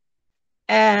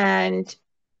 And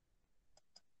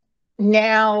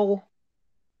now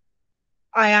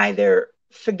I either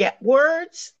forget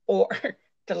words or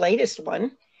the latest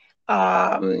one,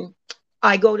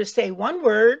 I go to say one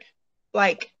word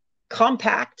like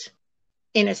compact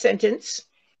in a sentence,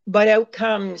 but out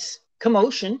comes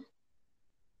commotion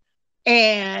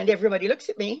and everybody looks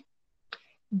at me,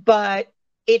 but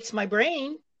it's my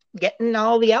brain getting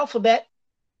all the alphabet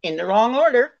in the wrong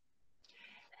order.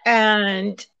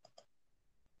 And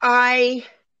I've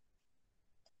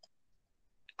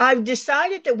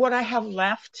decided that what I have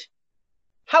left,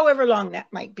 however long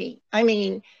that might be. I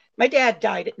mean, my dad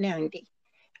died at 90.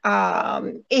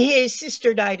 His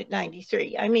sister died at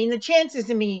 93. I mean, the chances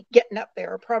of me getting up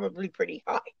there are probably pretty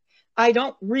high. I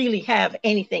don't really have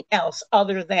anything else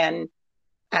other than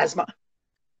asthma.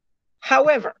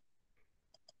 However,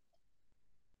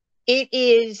 it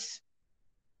is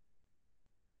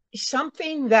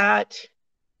something that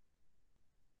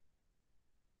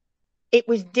it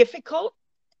was difficult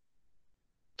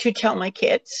to tell my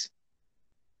kids.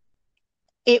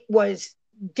 It was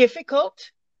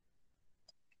difficult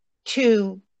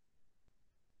to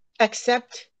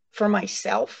accept for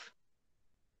myself.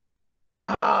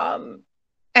 And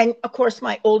of course,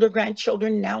 my older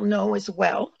grandchildren now know as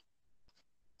well.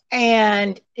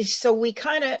 And so we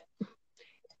kind of,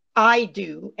 I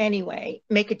do anyway,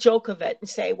 make a joke of it and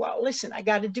say, well, listen, I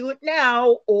got to do it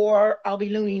now or I'll be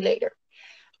loony later.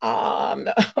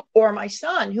 Or my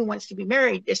son, who wants to be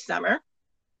married this summer,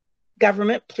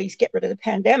 government, please get rid of the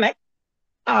pandemic.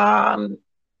 They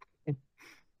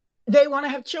want to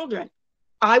have children.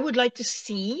 I would like to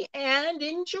see and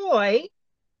enjoy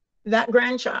that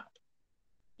grandchild.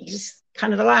 He's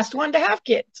kind of the last one to have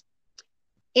kids.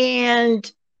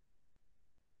 And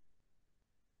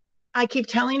I keep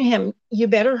telling him, you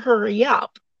better hurry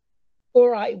up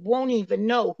or I won't even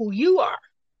know who you are.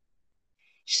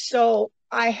 So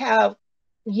I have,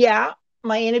 yeah,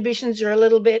 my inhibitions are a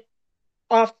little bit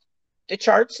off the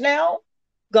charts now,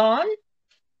 gone.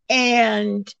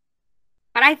 And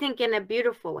but I think in a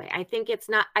beautiful way. I think it's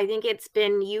not, I think it's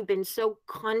been, you've been so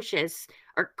conscious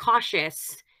or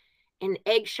cautious and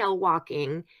eggshell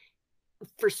walking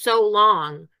for so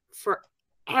long for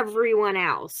everyone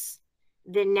else.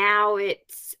 Then now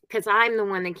it's because I'm the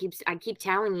one that I keep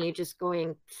telling you, just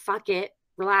going, fuck it,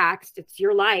 relax. It's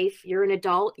your life. You're an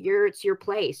adult. It's your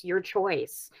place, your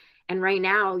choice. And right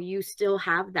now you still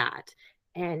have that.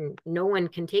 And no one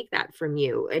can take that from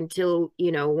you until,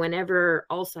 whenever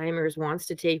Alzheimer's wants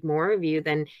to take more of you,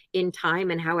 then in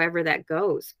time and however that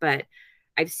goes. But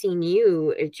I've seen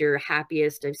you at your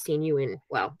happiest. I've seen you in,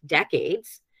 well,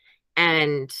 decades.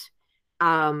 And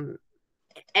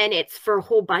it's for a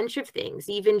whole bunch of things,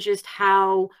 even just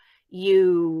how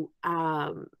you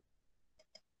hang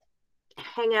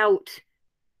out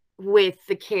with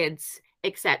the kids,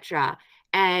 etc.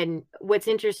 And what's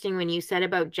interesting when you said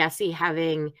about Jesse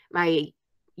having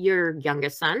your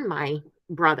youngest son, my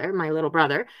little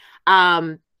brother,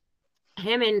 him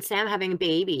and Sam having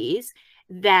babies,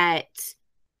 that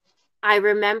I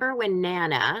remember when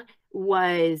Nana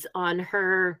was on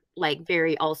her like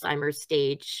very Alzheimer's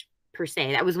stage per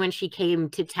se. That was when she came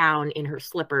to town in her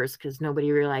slippers because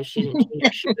nobody realized she didn't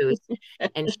change her shoes,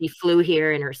 and she flew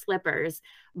here in her slippers.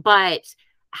 But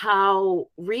how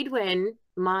Reedwin,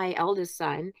 my eldest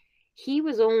son, he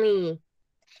was only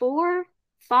 4,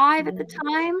 5 at the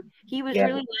time. He was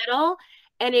really little.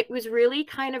 And it was really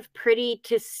kind of pretty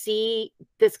to see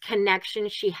this connection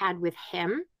she had with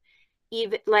him.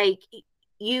 Even like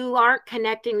you aren't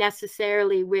connecting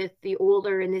necessarily with the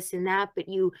older and this and that, but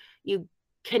you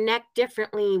connect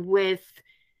differently with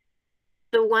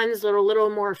the ones that are a little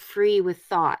more free with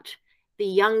thought, the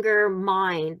younger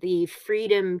mind, the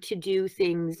freedom to do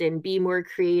things and be more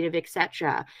creative,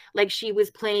 etc. Like she was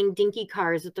playing dinky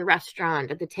cars at the restaurant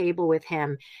at the table with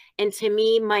him. And to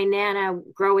me, my Nana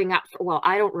growing up, well,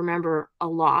 I don't remember a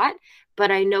lot,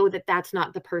 but I know that that's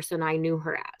not the person I knew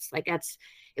her as. Like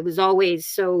it was always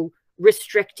so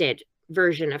restricted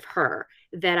version of her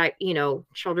that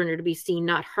children are to be seen,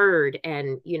 not heard.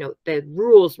 And, the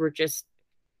rules were just,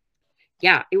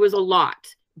 yeah, it was a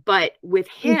lot. But with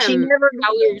him,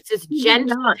 how there's this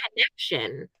gentle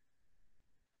connection.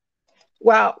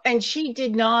 Well, and she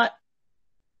did not,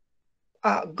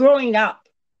 growing up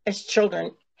as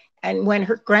children, and when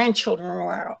her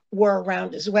grandchildren were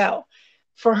around as well,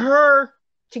 for her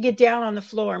to get down on the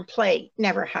floor and play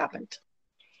never happened.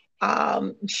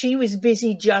 She was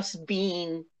busy just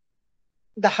being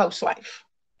the housewife.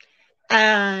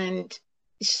 And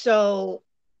so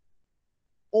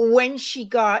when she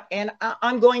got, and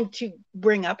I'm going to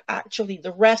bring up actually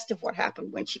the rest of what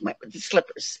happened when she went with the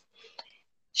slippers.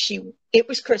 It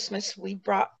was Christmas. We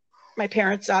brought my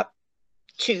parents up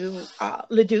to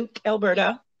Leduc,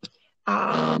 Alberta,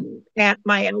 at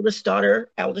my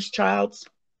eldest child's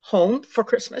home for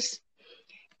Christmas.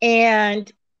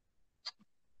 And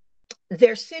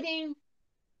they're sitting,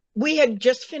 we had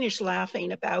just finished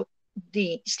laughing about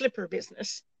the slipper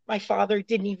business. My father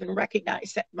didn't even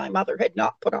recognize that my mother had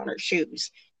not put on her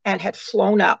shoes and had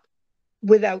flown up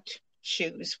without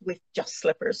shoes with just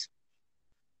slippers.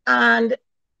 And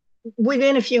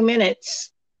within a few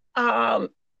minutes, Papa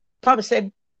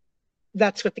said,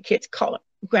 that's what the kids call it,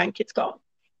 grandkids call it.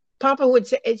 Papa would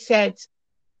say, it said,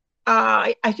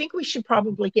 I think we should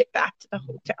probably get back to the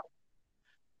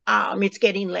hotel. It's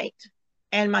getting late.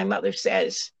 And my mother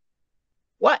says,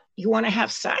 what, you want to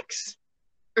have sex?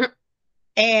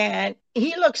 And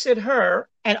he looks at her,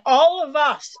 and all of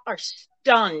us are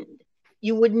stunned.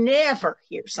 You would never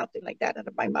hear something like that out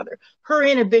of my mother. Her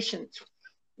inhibitions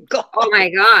go. Oh my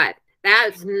God.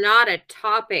 That's not a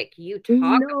topic you talk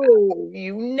about.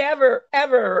 You never,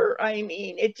 ever. I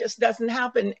mean, it just doesn't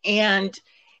happen. And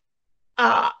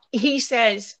he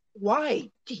says, why?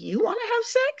 Do you want to have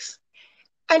sex?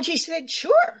 And she said,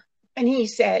 sure. And he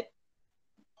said,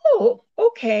 oh,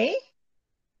 okay.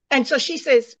 And so she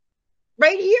says,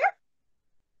 right here?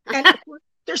 And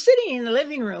they're sitting in the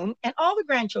living room, and all the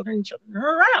grandchildren and children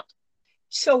are around.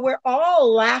 So we're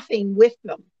all laughing with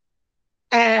them.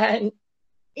 And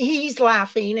he's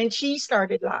laughing, and she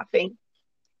started laughing.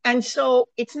 And so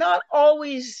it's not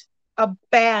always a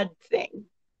bad thing.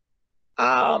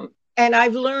 And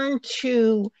I've learned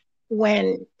to,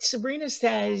 when Sabrina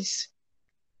says,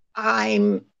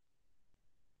 I'm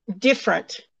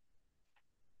different,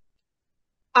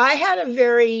 I had a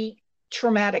very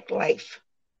traumatic life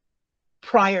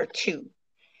prior to,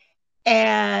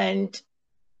 and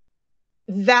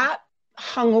that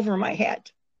hung over my head.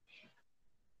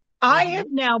 I have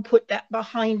now put that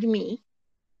behind me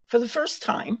for the first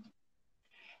time.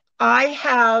 I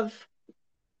have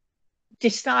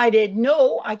decided,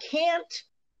 no, I can't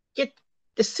get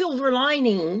the silver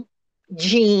lining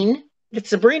gene that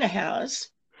Sabrina has.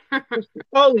 She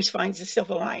always finds the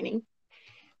silver lining.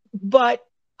 But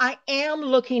I am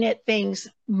looking at things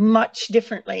much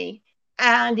differently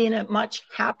and in a much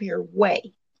happier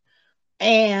way.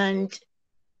 And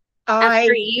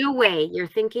After you way, you're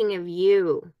thinking of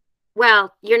you.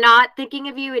 Well, you're not thinking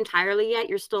of you entirely yet.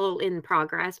 You're still in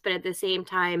progress, but at the same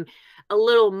time, a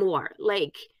little more.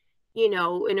 Like, you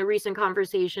know, in a recent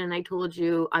conversation, I told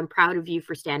you I'm proud of you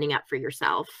for standing up for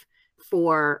yourself,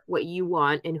 for what you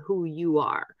want and who you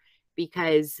are,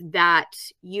 because that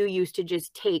you used to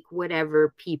just take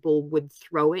whatever people would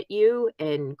throw at you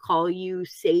and call you,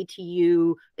 say to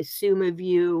you, assume of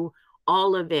you,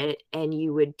 all of it, and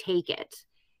you would take it.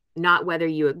 Not whether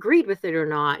you agreed with it or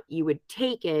not, you would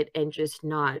take it and just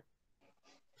not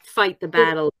fight the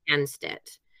battle against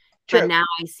it. True. But now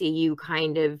I see you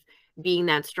kind of being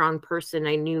that strong person.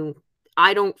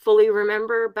 I don't fully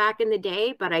remember back in the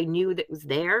day, but I knew that was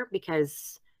there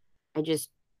because I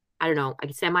don't know,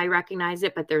 I semi-recognize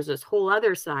it, but there's this whole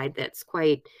other side that's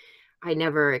quite, I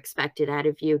never expected out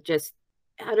of you. Just,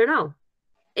 I don't know.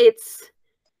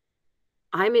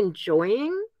 I'm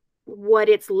enjoying what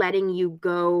it's letting you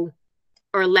go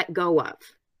or let go of.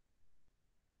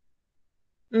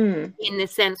 In the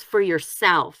sense for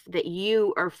yourself, that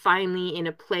you are finally in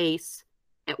a place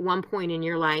at one point in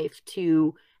your life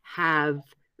to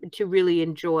really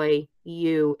enjoy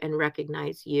you and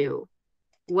recognize you,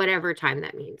 whatever time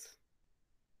that means.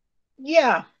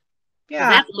 Yeah.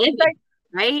 That's living,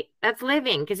 right? That's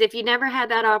living. Because if you never had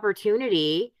that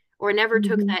opportunity or never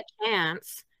took that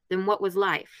chance, then what was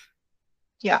life?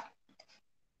 Yeah.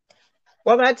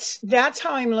 Well, that's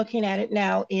how I'm looking at it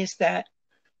now, is that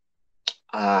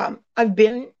I've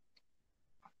been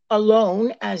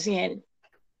alone, as in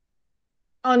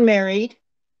unmarried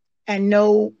and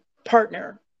no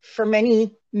partner, for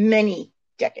many, many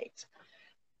decades.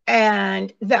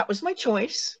 And that was my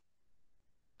choice.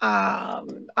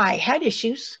 I had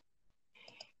issues,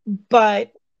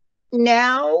 but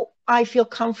now I feel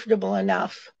comfortable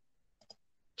enough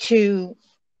to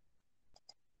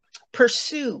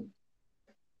pursue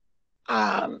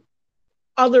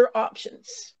other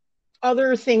options,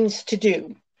 other things to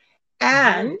do.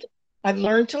 And I've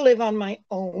learned to live on my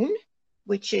own,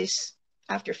 which is,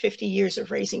 after 50 years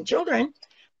of raising children,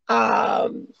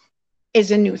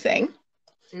 is a new thing.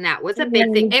 And that was a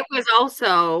big thing. It was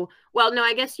also, well, no,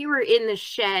 I guess you were in the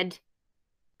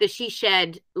she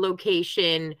shed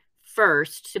location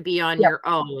first to be on your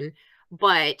own,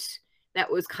 but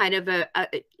that was kind of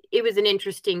it was an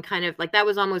interesting kind of, like, that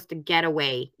was almost a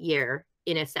getaway year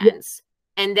in a sense.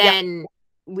 And then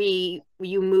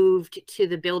you moved to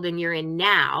the building you're in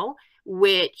now,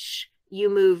 which you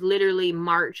moved literally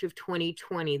March of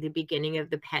 2020, the beginning of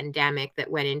the pandemic that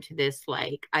went into this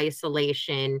like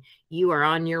isolation. You are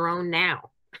on your own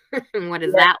now. What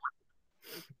is Yeah, that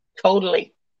totally.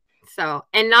 like? So,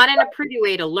 and not in a pretty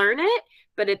way to learn it,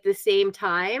 but at the same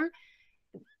time,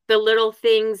 the little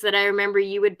things that I remember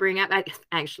you would bring up.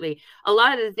 Actually, a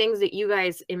lot of the things that you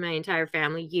guys in my entire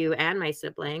family, you and my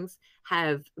siblings,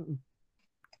 have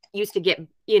used to get,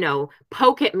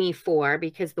 poke at me for,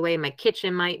 because the way my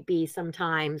kitchen might be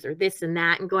sometimes, or this and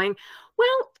that, and going,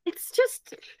 well, it's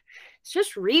just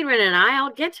Reedwin and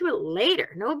I'll get to it later.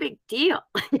 No big deal.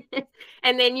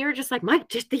 And then you're just like, Mike,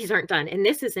 just these aren't done, and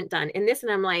this isn't done, and this,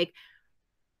 and I'm like,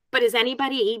 but is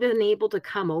anybody even able to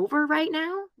come over right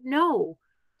now? No.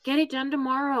 Get it done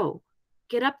tomorrow.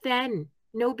 Get up then.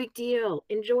 No big deal.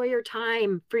 Enjoy your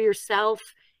time for yourself.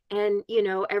 And,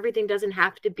 everything doesn't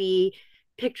have to be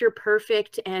picture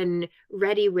perfect and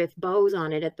ready with bows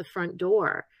on it at the front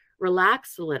door.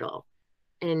 Relax a little.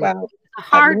 And Well, it's a I've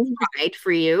hard learned, ride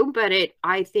for you, but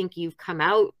I think you've come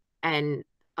out and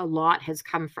a lot has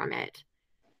come from it.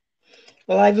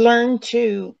 well, I've learned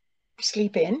to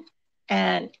sleep in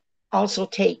and also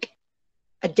take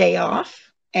a day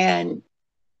off and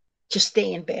just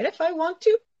stay in bed if I want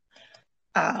to.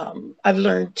 I've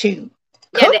learned to Yeah,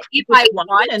 the cook if if I I want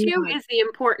want and to not is the pick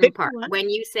important part. one. When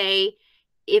you say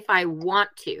if I want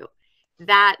to,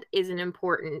 that is an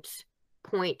important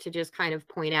point to just kind of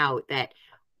point out, that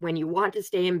when you want to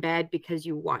stay in bed because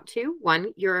you want to,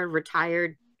 one, you're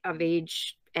retired of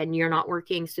age and you're not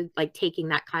working, so like taking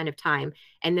that kind of time.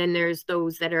 And then there's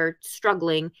those that are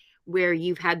struggling, where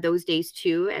you've had those days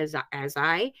too, as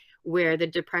I, where the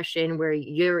depression, where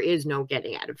there is no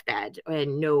getting out of bed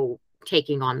and no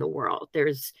taking on the world.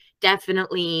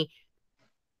 Definitely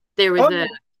there Oh, was a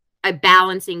yeah.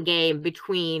 balancing game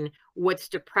between what's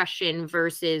depression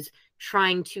versus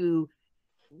trying to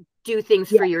do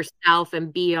things Yeah. for yourself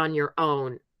and be on your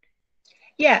own.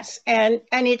 Yes, and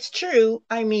it's true.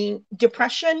 I mean,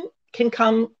 depression can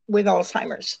come with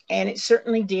Alzheimer's, and it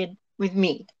certainly did with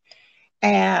me.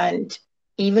 And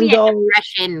We even had though,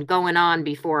 depression going on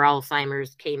before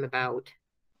Alzheimer's came about.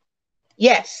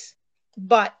 yes,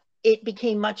 but it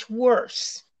became much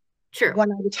worse True.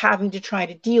 when I was having to try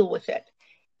to deal with it.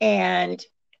 And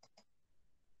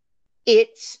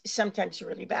it's sometimes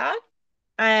really bad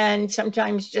and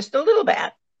sometimes just a little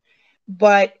bad.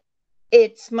 But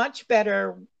it's much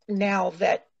better now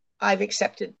that I've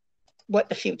accepted what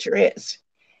the future is.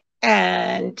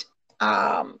 And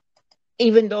um,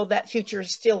 even though that future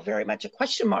is still very much a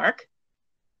question mark,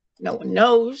 no one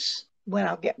knows when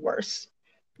I'll get worse.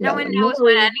 No No one one knows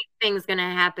when knows anything's going to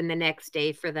happen the next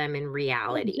day for them in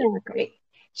reality. exactly.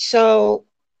 So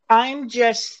I'm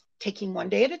just taking one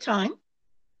day at a time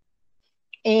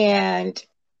and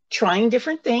trying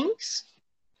different things,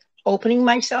 opening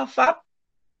myself up.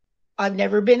 I've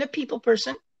never been a people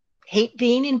person, hate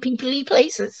being in peoply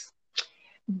places,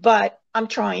 but I'm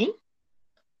trying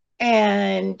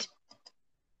and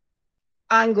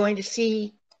I'm going to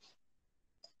see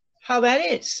how that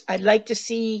is. I'd like to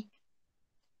see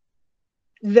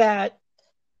that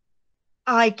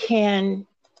I can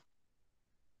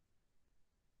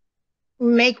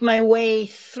make my way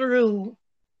through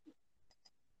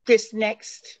this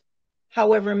next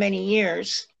however many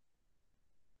years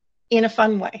in a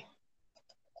fun way,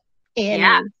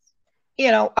 Yeah.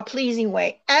 in a pleasing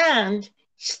way, and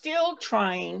still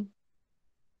trying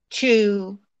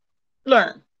to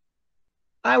learn.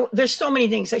 There's so many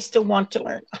things I still want to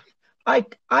learn.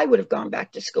 I would have gone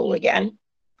back to school again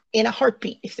in a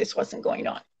heartbeat if this wasn't going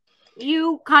on.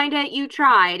 You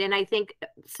tried, and I think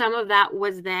some of that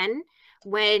was then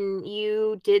when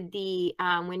you did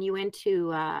when you went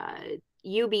to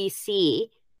UBC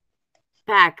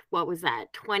back, what was that,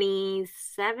 That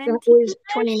 2017 was ish,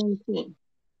 2019.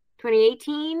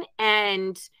 2018,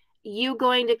 and you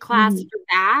going to class Mhm. for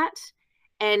that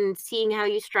and seeing how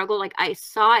you struggle. Like, I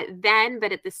saw it then,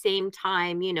 but at the same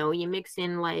time, you mix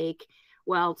in like,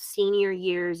 well, senior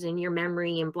years and your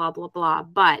memory and blah blah blah.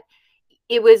 But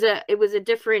it was a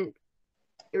different,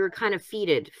 you were kind of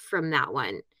feeded from that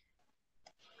one.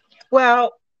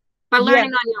 Well, But yeah.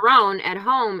 learning on your own at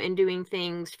home and doing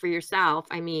things for yourself,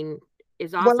 I mean,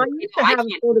 is Well, I awesome. used to I have a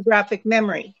can't. photographic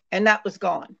memory, and that was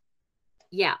gone.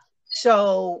 Yeah.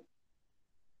 So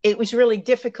it was really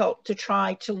difficult to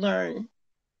try to learn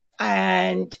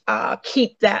and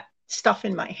keep that stuff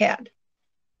in my head.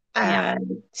 Yeah.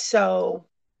 And so,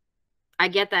 I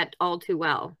get that all too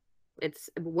well. It's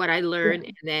what I learned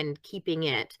and then keeping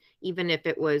it, even if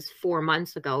it was 4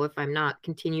 months ago, if I'm not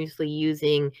continuously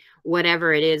using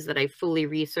whatever it is that I fully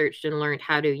researched and learned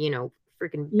how to,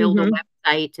 freaking build a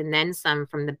website and then some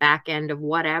from the back end of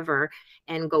whatever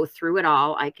and go through it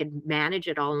all. I could manage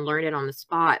it all and learn it on the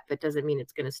spot, but doesn't mean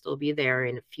it's going to still be there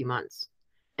in a few months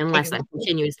unless I'm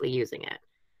continuously using it.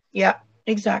 Yeah,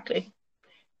 exactly.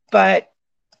 But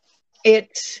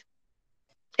it's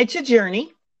a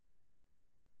journey.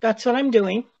 That's what I'm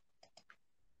doing.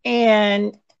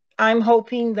 And I'm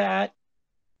hoping that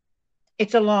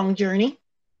it's a long journey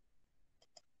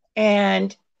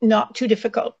and not too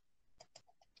difficult.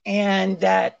 And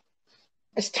that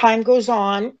as time goes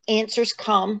on, answers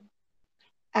come.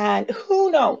 And who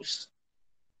knows?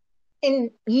 In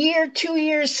year, 2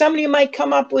 years, somebody might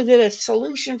come up with a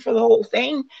solution for the whole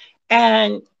thing.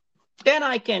 And then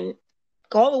I can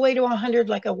go all the way to 100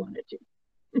 like I wanted to.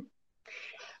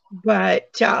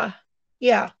 But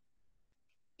yeah,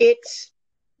 it's.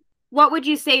 What would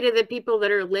you say to the people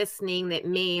that are listening that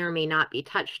may or may not be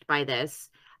touched by this,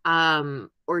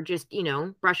 or just,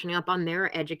 brushing up on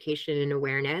their education and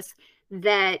awareness,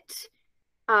 that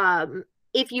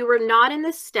if you were not in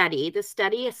the study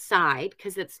aside,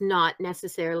 because it's not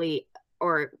necessarily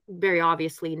or very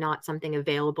obviously not something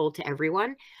available to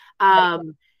everyone,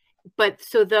 but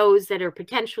so those that are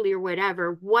potentially or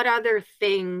whatever, what other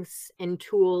things and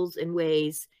tools and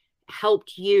ways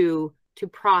helped you to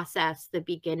process the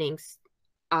beginnings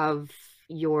of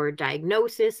your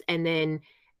diagnosis and then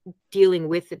dealing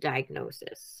with the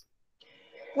diagnosis?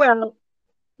 Well,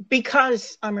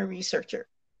 because I'm a researcher,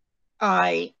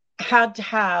 I had to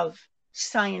have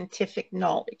scientific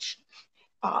knowledge.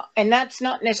 And that's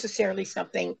not necessarily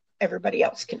something everybody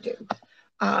else can do.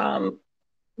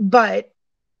 But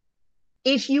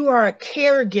if you are a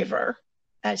caregiver,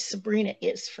 as Sabrina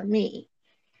is for me,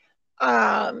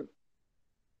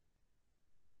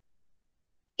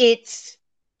 it's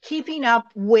keeping up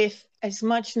with as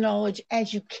much knowledge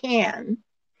as you can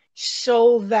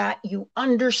so that you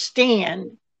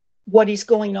understand what is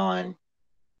going on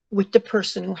with the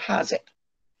person who has it.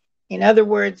 In other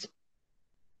words,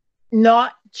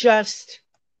 not just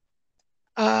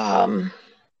being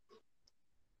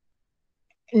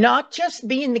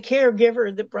the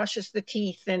caregiver that brushes the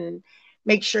teeth and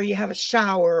make sure you have a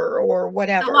shower or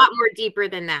whatever. It's a lot more deeper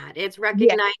than that. It's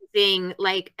recognizing,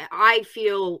 like, I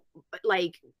feel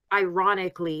like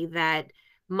ironically that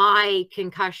my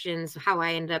concussions, how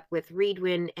I end up with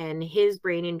Reedwin and his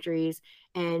brain injuries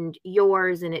and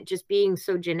yours, and it just being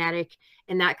so genetic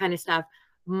and that kind of stuff.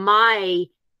 My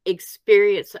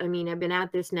experience, I mean, I've been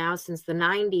at this now since the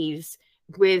 90s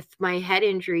with my head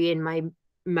injury and my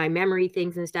memory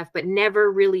things and stuff, but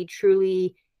never really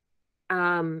truly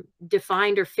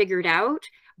defined or figured out.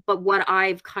 But what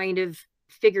I've kind of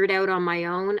figured out on my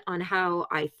own on how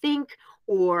I think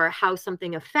or how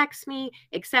something affects me,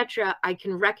 etc., I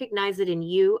can recognize it in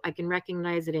you. I can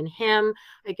recognize it in him.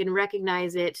 I can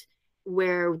recognize it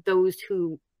where those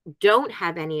who don't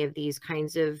have any of these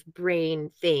kinds of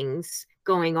brain things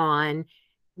going on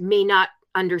may not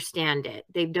understand it.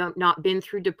 They've not been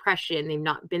through depression. They've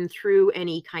not been through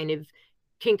any kind of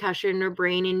concussion or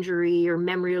brain injury or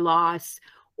memory loss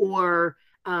or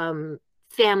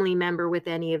family member with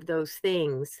any of those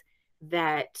things,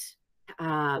 that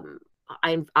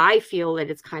I feel that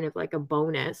it's kind of like a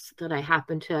bonus that I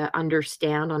happen to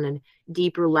understand on a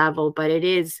deeper level. But it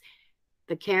is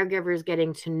the caregivers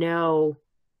getting to know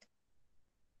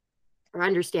or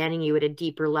understanding you at a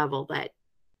deeper level, that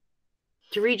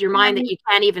to read your mind that you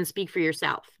can't even speak for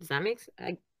yourself. Does that make sense?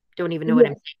 I don't even know what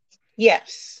I'm saying.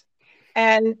 Yes.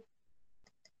 And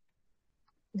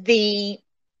the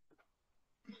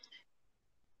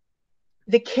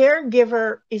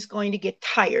caregiver is going to get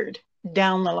tired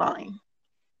down the line.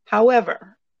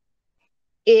 However,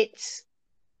 it's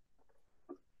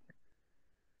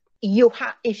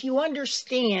if you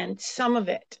understand some of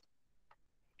it,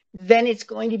 then it's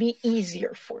going to be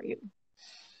easier for you.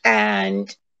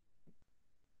 And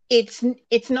it's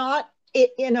not,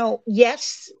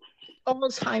 yes,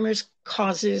 Alzheimer's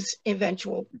causes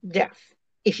eventual death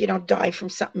if you don't die from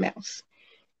something else.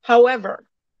 However,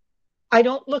 I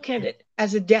don't look at it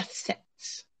as a death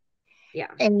sentence.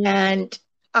 Yeah. And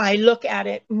I look at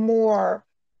it more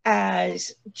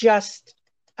as just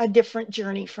a different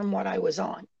journey from what I was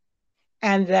on.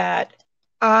 And that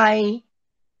I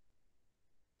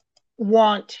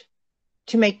want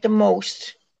to make the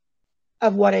most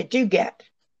of what I do get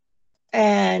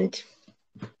and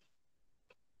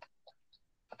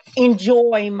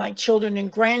enjoy my children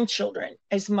and grandchildren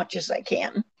as much as I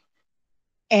can.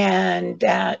 And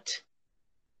that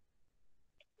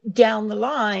down the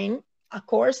line, of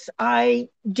course, I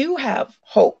do have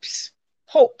hopes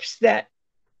that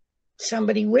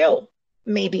somebody will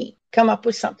maybe come up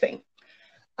with something.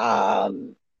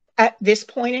 At this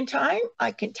point in time,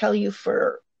 I can tell you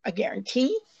for a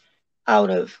guarantee, out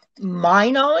of my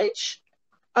knowledge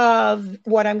of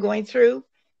what I'm going through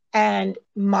and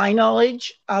my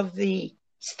knowledge of the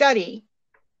study,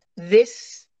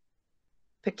 this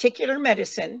particular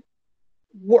medicine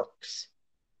works.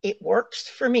 It works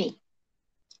for me.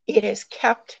 It has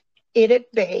kept it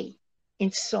at bay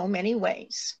in so many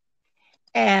ways.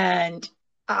 And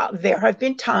there have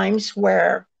been times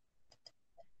where,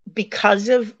 because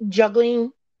of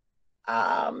juggling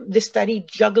the study,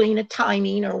 juggling a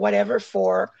timing or whatever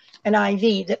for an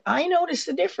IV, that I notice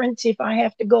the difference if I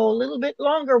have to go a little bit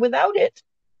longer without it.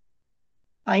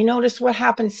 I notice what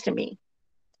happens to me.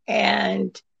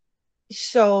 And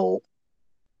so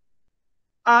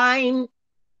I'm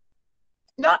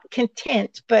not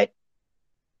content, but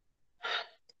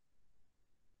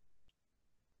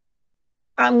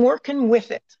I'm working with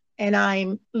it, and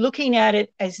I'm looking at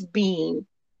it as being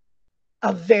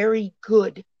a very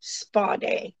good spa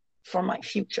day for my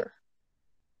future.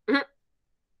 Mhm.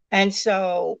 And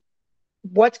so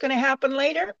what's going to happen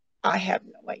later? I have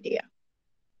no idea.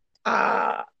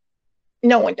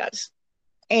 No one does.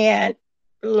 And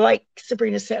like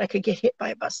Sabrina said, I could get hit by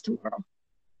a bus tomorrow.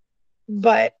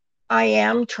 But I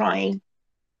am trying.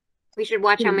 We should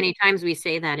watch how many times we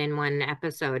say that in one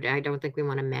episode. I don't think we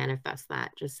want to manifest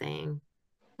that, just saying.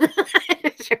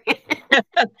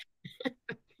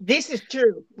 This is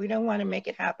true. We don't want to make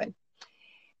it happen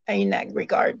in that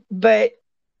regard. But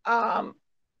I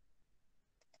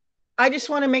just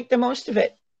want to make the most of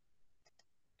it.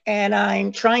 And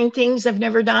I'm trying things I've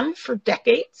never done for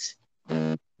decades.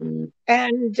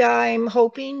 And I'm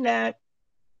hoping that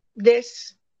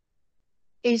this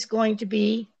is going to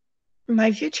be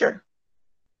my future.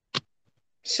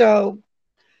 So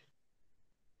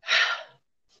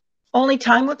only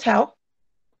time will tell.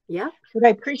 Yeah. But I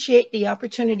appreciate the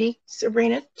opportunity,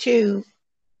 Sabrina, to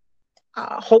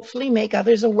hopefully make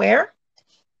others aware.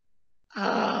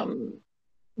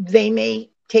 They may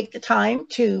take the time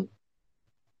to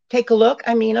take a look.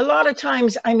 I mean, a lot of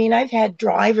times, I've had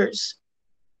drivers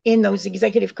in those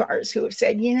executive cars who have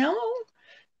said,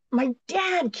 my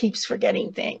dad keeps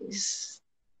forgetting things.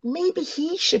 Maybe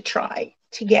he should try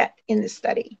to get in the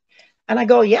study. And I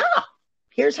go, yeah,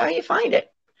 here's how you find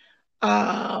it.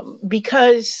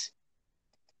 Because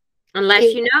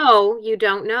unless you know, you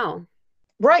don't know.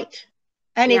 Right.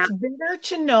 And yeah. It's better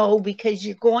to know, because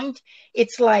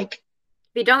it's like,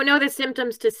 if you don't know the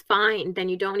symptoms to find, then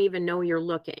you don't even know you're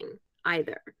looking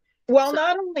either. Well,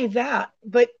 not only that,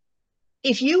 but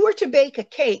if you were to bake a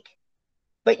cake,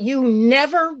 but you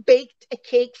never baked a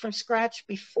cake from scratch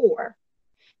before,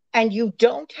 and you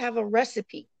don't have a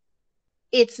recipe,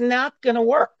 it's not going to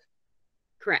work.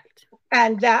 Correct.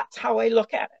 And that's how I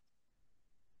look at it.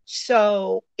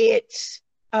 So it's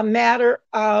a matter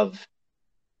of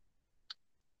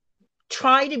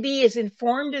try to be as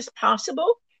informed as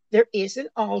possible. There is an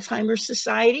Alzheimer's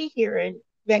Society here in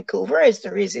Vancouver, as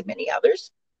there is in many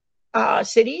others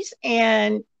cities,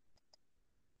 and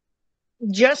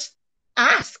just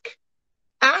ask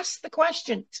the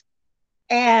questions.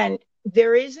 And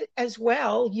there is as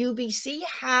well, UBC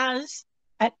has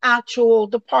an actual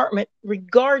department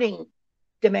regarding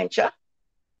dementia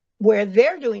where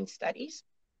they're doing studies.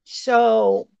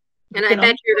 So, and I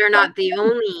bet you they're not the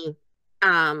only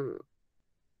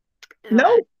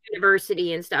no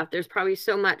university and stuff. There's probably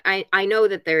so much. I know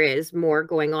that there is more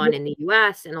going on in the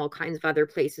US and all kinds of other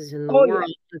places in the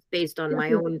world, just based on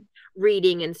my own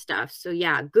reading and stuff. So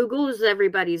yeah, Google is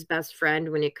everybody's best friend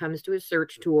when it comes to a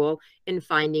search tool and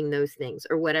finding those things,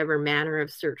 or whatever manner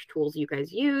of search tools you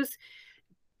guys use.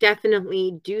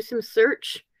 Definitely do some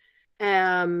search.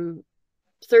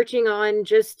 Searching on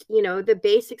just, the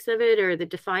basics of it, or the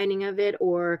defining of it,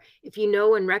 or if you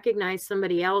know and recognize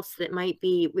somebody else that might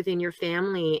be within your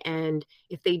family, and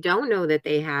if they don't know that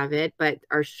they have it but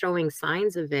are showing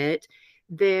signs of it,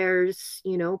 there's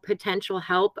potential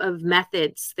help of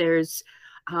methods. There's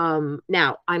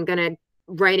now I'm going to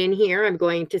write in here, I'm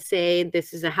going to say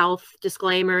this is a health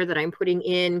disclaimer that I'm putting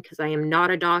in, because I am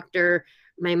not a doctor.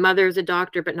 My mother's a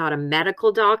doctor, but not a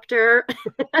medical doctor.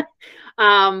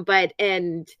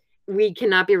 And we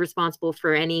cannot be responsible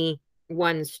for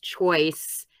anyone's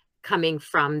choice coming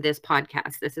from this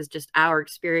podcast. This is just our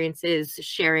experiences,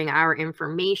 sharing our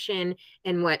information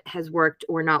and what has worked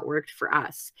or not worked for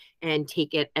us, and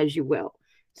take it as you will.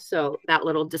 So that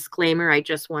little disclaimer, I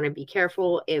just want to be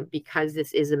careful because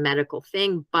this is a medical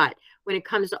thing. But when it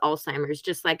comes to Alzheimer's,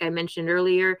 just like I mentioned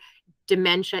earlier,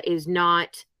 dementia is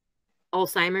not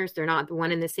Alzheimer's. They're not the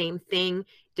one and the same thing.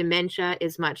 Dementia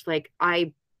is much like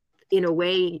in a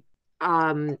way,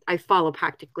 I follow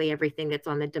practically everything that's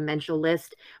on the dementia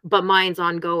list, but mine's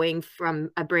ongoing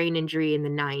from a brain injury in the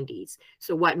 90s.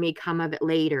 So what may come of it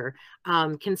later,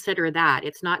 consider that.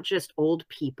 It's not just old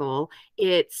people.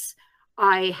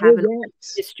 I have a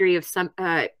history of some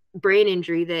brain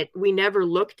injury that we never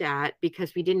looked at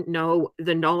because we didn't know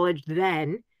the knowledge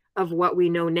then of what we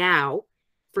know now,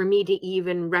 for me to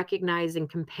even recognize and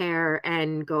compare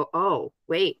and go, oh,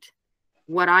 wait,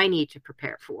 what I need to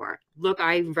prepare for. Look,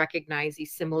 I recognize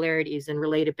these similarities and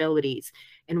relatabilities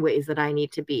in ways that I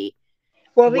need to be.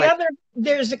 Well,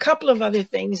 there's a couple of other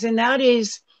things, and that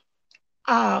is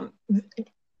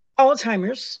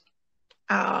Alzheimer's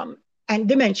and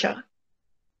dementia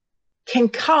can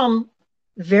come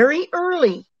very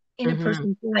early in a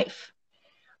person's life.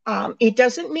 It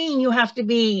doesn't mean you have to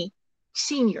be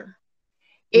senior.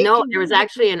 No, there was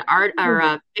actually an art or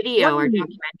a video or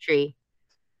documentary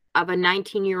of a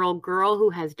 19-year-old girl who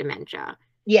has dementia.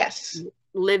 Yes.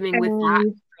 Living with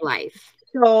that for life.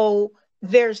 So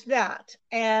there's that.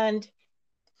 And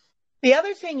the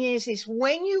other thing is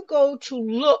when you go to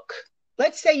look,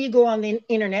 let's say you go on the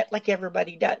internet like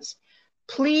everybody does,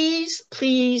 please,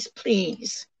 please,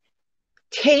 please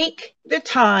take the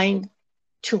time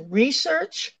to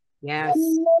research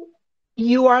who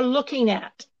you are looking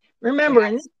at. Remember,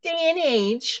 in this day and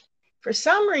age, for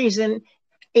some reason,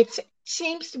 it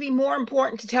seems to be more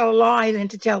important to tell a lie than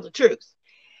to tell the truth.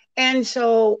 And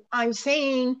so I'm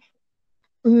saying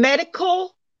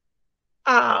medical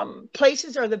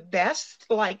places are the best,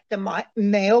 like the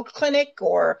Mayo Clinic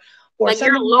or like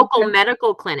your local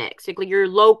medical clinics, like your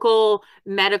local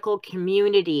medical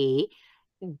community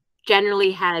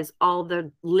generally has all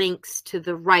the links to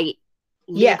the right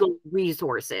legal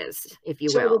resources, if you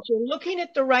will. So that you're looking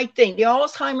at the right thing. The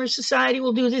Alzheimer's Society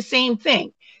will do the same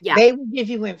thing. They will give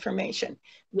you information.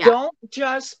 Don't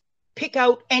just pick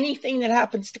out anything that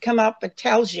happens to come up and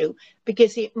tells you,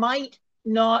 because it might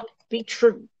not be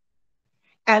true.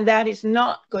 And that is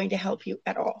not going to help you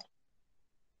at all.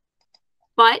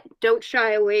 But don't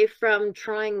shy away from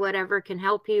trying whatever can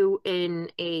help you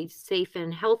in a safe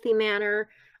and healthy manner.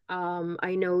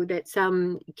 I know that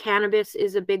some cannabis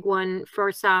is a big one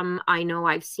for some. I know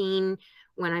I've seen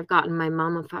when I've gotten my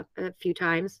mom a few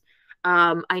times,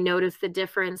 I noticed the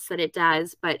difference that it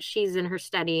does, but she's in her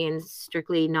study and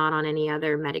strictly not on any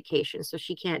other medication, so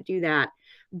she can't do that.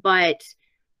 But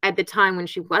at the time when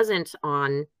she wasn't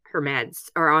on her meds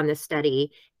or on the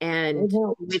study and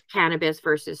with cannabis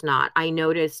versus not, I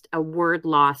noticed a word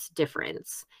loss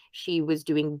difference. She was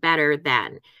doing better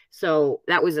then. So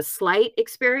that was a slight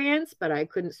experience, but I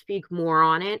couldn't speak more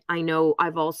on it. I know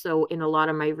I've also, in a lot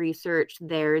of my research,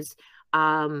 there's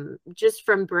just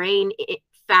from brain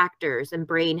factors and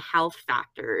brain health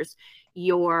factors,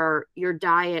 your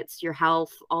diets, your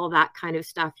health, all that kind of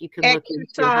stuff you can look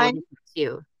into how it affects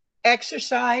you.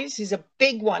 Exercise is a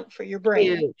big one for your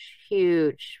brain.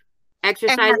 Huge.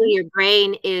 Exercising your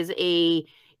brain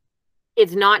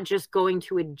it's not just going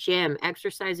to a gym.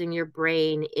 Exercising your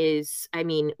brain is,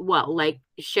 like,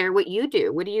 share what you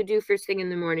do. What do you do first thing in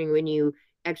the morning when you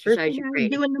exercise your brain? I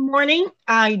do in the morning,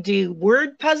 I do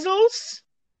word puzzles.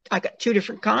 I got 2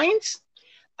 different kinds.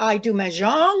 I do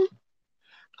mahjong.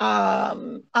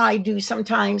 I do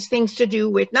sometimes things to do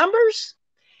with numbers.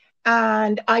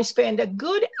 And I spend a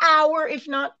good hour, if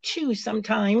not 2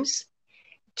 sometimes,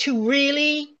 to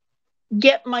really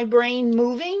get my brain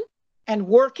moving and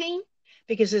working.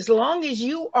 Because as long as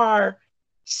you are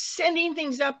sending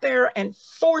things up there and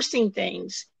forcing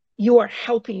things, you are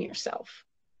helping yourself.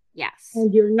 Yes.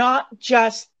 And you're not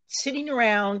just sitting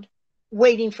around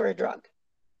waiting for a drug.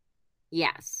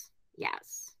 Yes.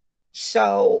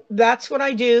 So that's what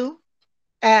I do.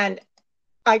 And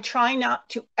I try not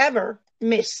to ever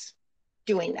miss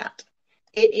doing that.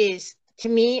 It is, to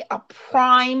me, a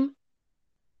prime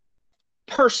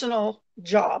personal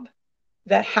job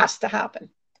that has to happen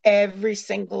every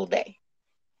single day.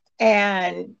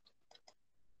 And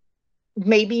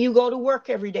maybe you go to work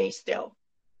every day still.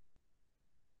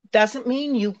 Doesn't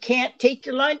mean you can't take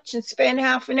your lunch and spend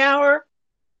half an hour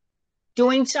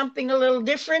doing something a little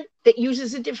different that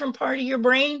uses a different part of your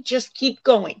brain. Just keep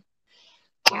going.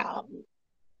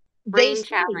 Brain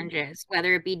challenges,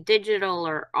 whether it be digital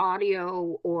or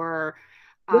audio or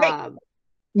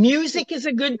music is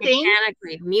a good thing.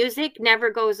 Music never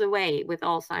goes away with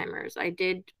Alzheimer's. I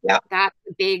did that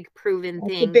big proven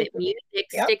thing that music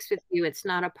sticks with you. It's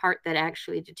not a part that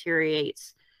actually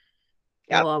deteriorates.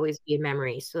 It will always be a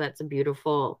memory. So that's a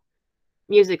beautiful,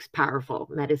 music's powerful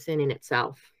medicine in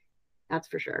itself. That's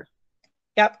for sure.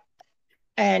 Yep.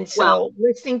 And Well, so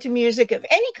listening to music of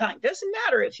any kind, doesn't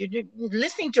matter if you're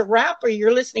listening to rap or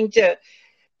you're listening to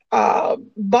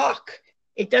Bach,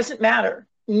 it doesn't matter.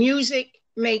 Music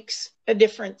makes a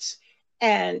difference.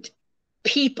 And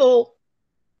people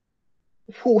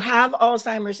who have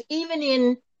Alzheimer's, even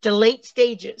in the late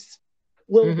stages,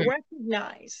 will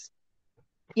recognize,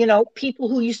 people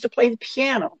who used to play the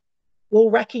piano will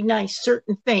recognize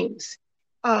certain things.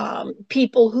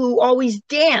 People who always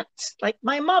dance, like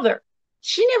my mother,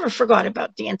 she never forgot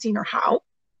about dancing or how.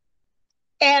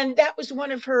 And that was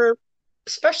one of her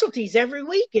specialties every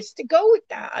week, is to go with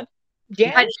dad.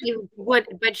 Dance.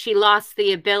 But she lost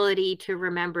the ability to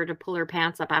remember to pull her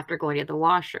pants up after going to the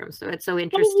washroom. So it's so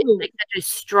interesting, like such a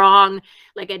strong,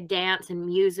 like a dance and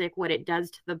music, what it does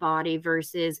to the body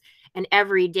versus an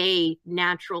everyday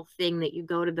natural thing that you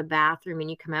go to the bathroom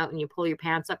and you come out and you pull your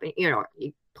pants up and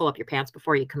you pull up your pants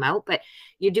before you come out, but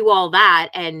you do all that,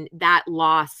 and that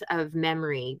loss of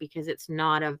memory because it's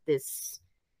not of this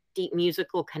deep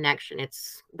musical connection.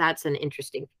 That's an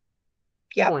interesting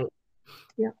point.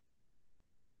 Yeah.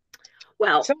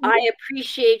 Well, I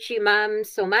appreciate you, Mom,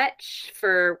 so much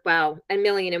for, well, a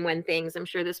million and one things. I'm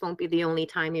sure this won't be the only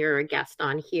time you're a guest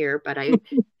on here, but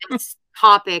this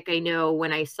topic, I know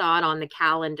when I saw it on the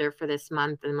calendar for this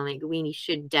month, and I'm like, we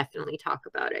should definitely talk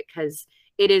about it because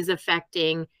it is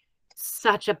affecting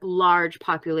such a large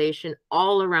population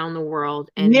all around the world.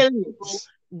 And millions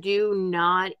do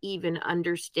not even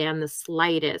understand the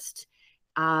slightest.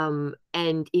 And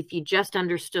if you just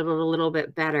understood it a little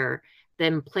bit better,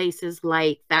 then places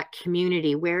like that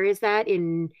community, where is that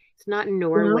it's not in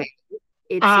Norway.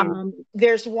 It's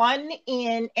there's one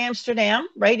in Amsterdam,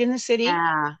 right in the city.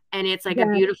 Yeah. And it's like a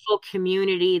beautiful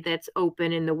community that's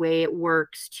open in the way it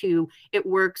works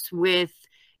with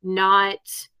not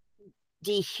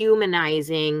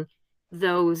dehumanizing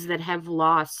those that have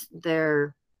lost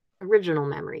their original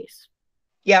memories.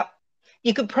 Yeah.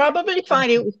 You could probably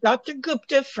find it with Dr.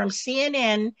 Gupta from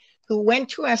CNN, who went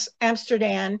to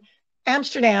Amsterdam,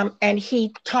 and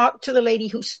he talked to the lady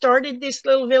who started this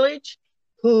little village,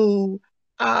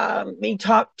 he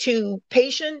talked to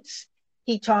patients,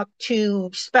 he talked to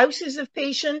spouses of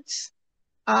patients,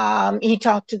 he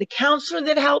talked to the counselor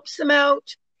that helps them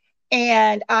out,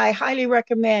 and I highly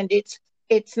recommend it.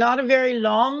 It's not a very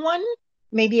long one,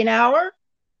 maybe an hour,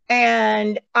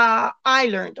 and I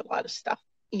learned a lot of stuff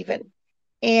even.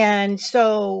 And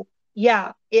so,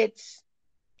 yeah,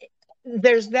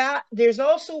 there's that. There's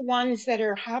also ones that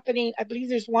are happening. I believe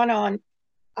there's one on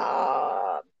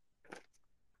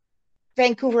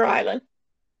Vancouver Island,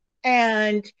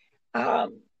 and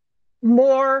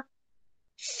more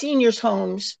seniors'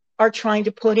 homes are trying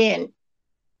to put in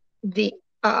the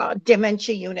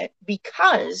dementia unit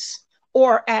because,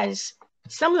 or as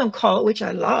some of them call it, which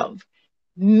I love,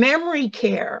 memory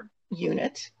care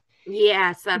unit.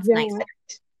 Yes, that's nice.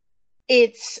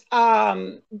 It's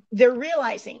they're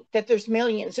realizing that there's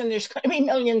millions and there's going to be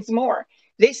millions more.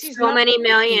 This is so many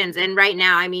millions. And right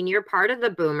now, I mean, you're part of the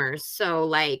boomers. So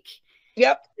like,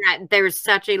 yep, there's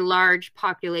such a large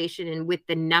population, and with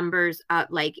the numbers,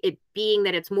 like it being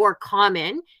that it's more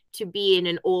common to be in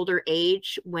an older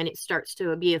age when it starts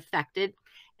to be affected,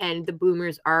 and the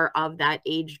boomers are of that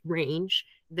age range,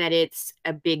 that it's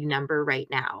a big number right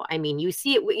now. I mean, you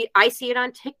see it, I see it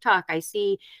on TikTok. I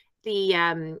see the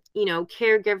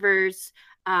caregivers,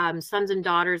 sons and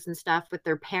daughters and stuff with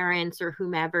their parents or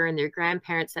whomever and their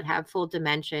grandparents that have full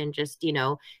dementia, and just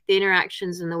the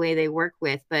interactions and the way they work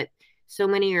with. But so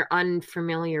many are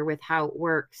unfamiliar with how it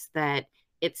works that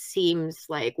it seems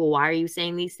like, well, why are you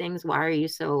saying these things? Why are you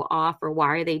so off? Or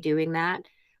why are they doing that?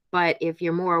 But if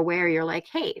you're more aware, you're like,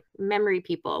 hey, memory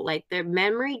people, like the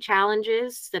memory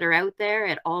challenges that are out there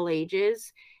at all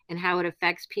ages and how it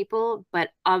affects people, but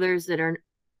others that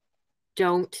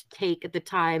don't take the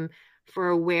time for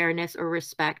awareness or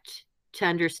respect to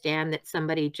understand that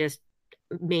somebody just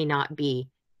may not be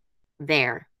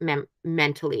there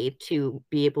mentally to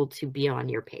be able to be on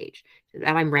your page.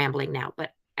 I'm rambling now,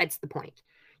 but that's the point.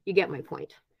 You get my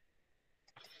point.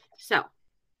 So.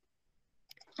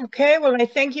 Okay, well, I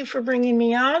thank you for bringing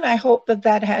me on. I hope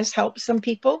that has helped some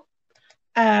people.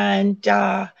 And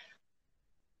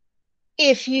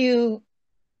if you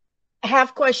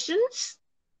have questions.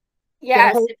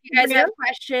 Yes, if you guys have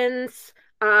questions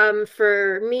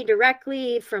for me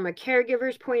directly from a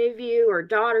caregiver's point of view or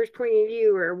daughter's point of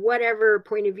view or whatever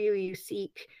point of view you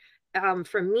seek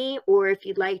from me, or if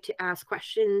you'd like to ask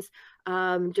questions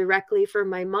directly from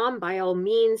my mom, by all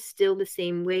means, still the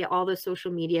same way, all the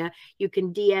social media, you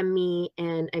can DM me.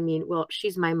 And I mean, well,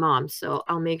 she's my mom, so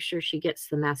I'll make sure she gets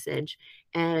the message.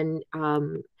 And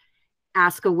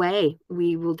ask away.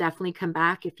 We will definitely come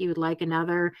back if you would like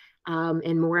another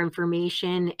and more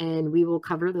information, and we will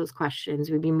cover those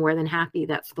questions. We'd be more than happy.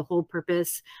 That's the whole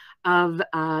purpose of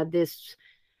this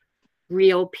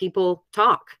Real People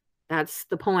Talk. That's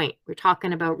the point. We're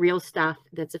talking about real stuff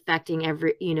that's affecting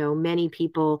many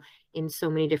people in so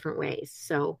many different ways.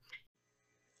 So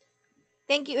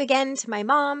thank you again to my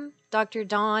mom, Dr.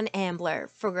 Dawn Ambler,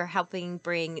 for helping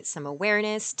bring some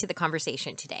awareness to the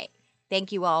conversation today.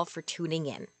 Thank you all for tuning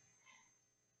in.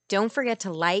 Don't forget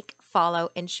to like, follow,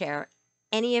 and share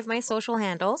any of my social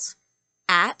handles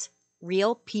at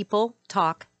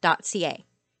RealPeopleTalk.ca.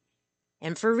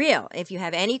 And for real, if you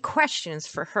have any questions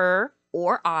for her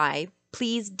or I,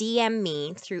 please DM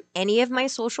me through any of my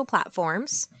social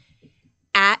platforms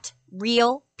at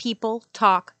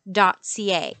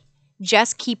RealPeopleTalk.ca.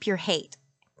 Just keep your hate,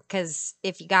 because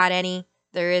if you got any,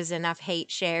 there is enough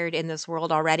hate shared in this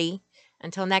world already.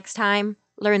 Until next time,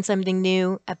 learn something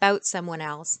new about someone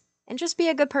else and just be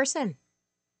a good person.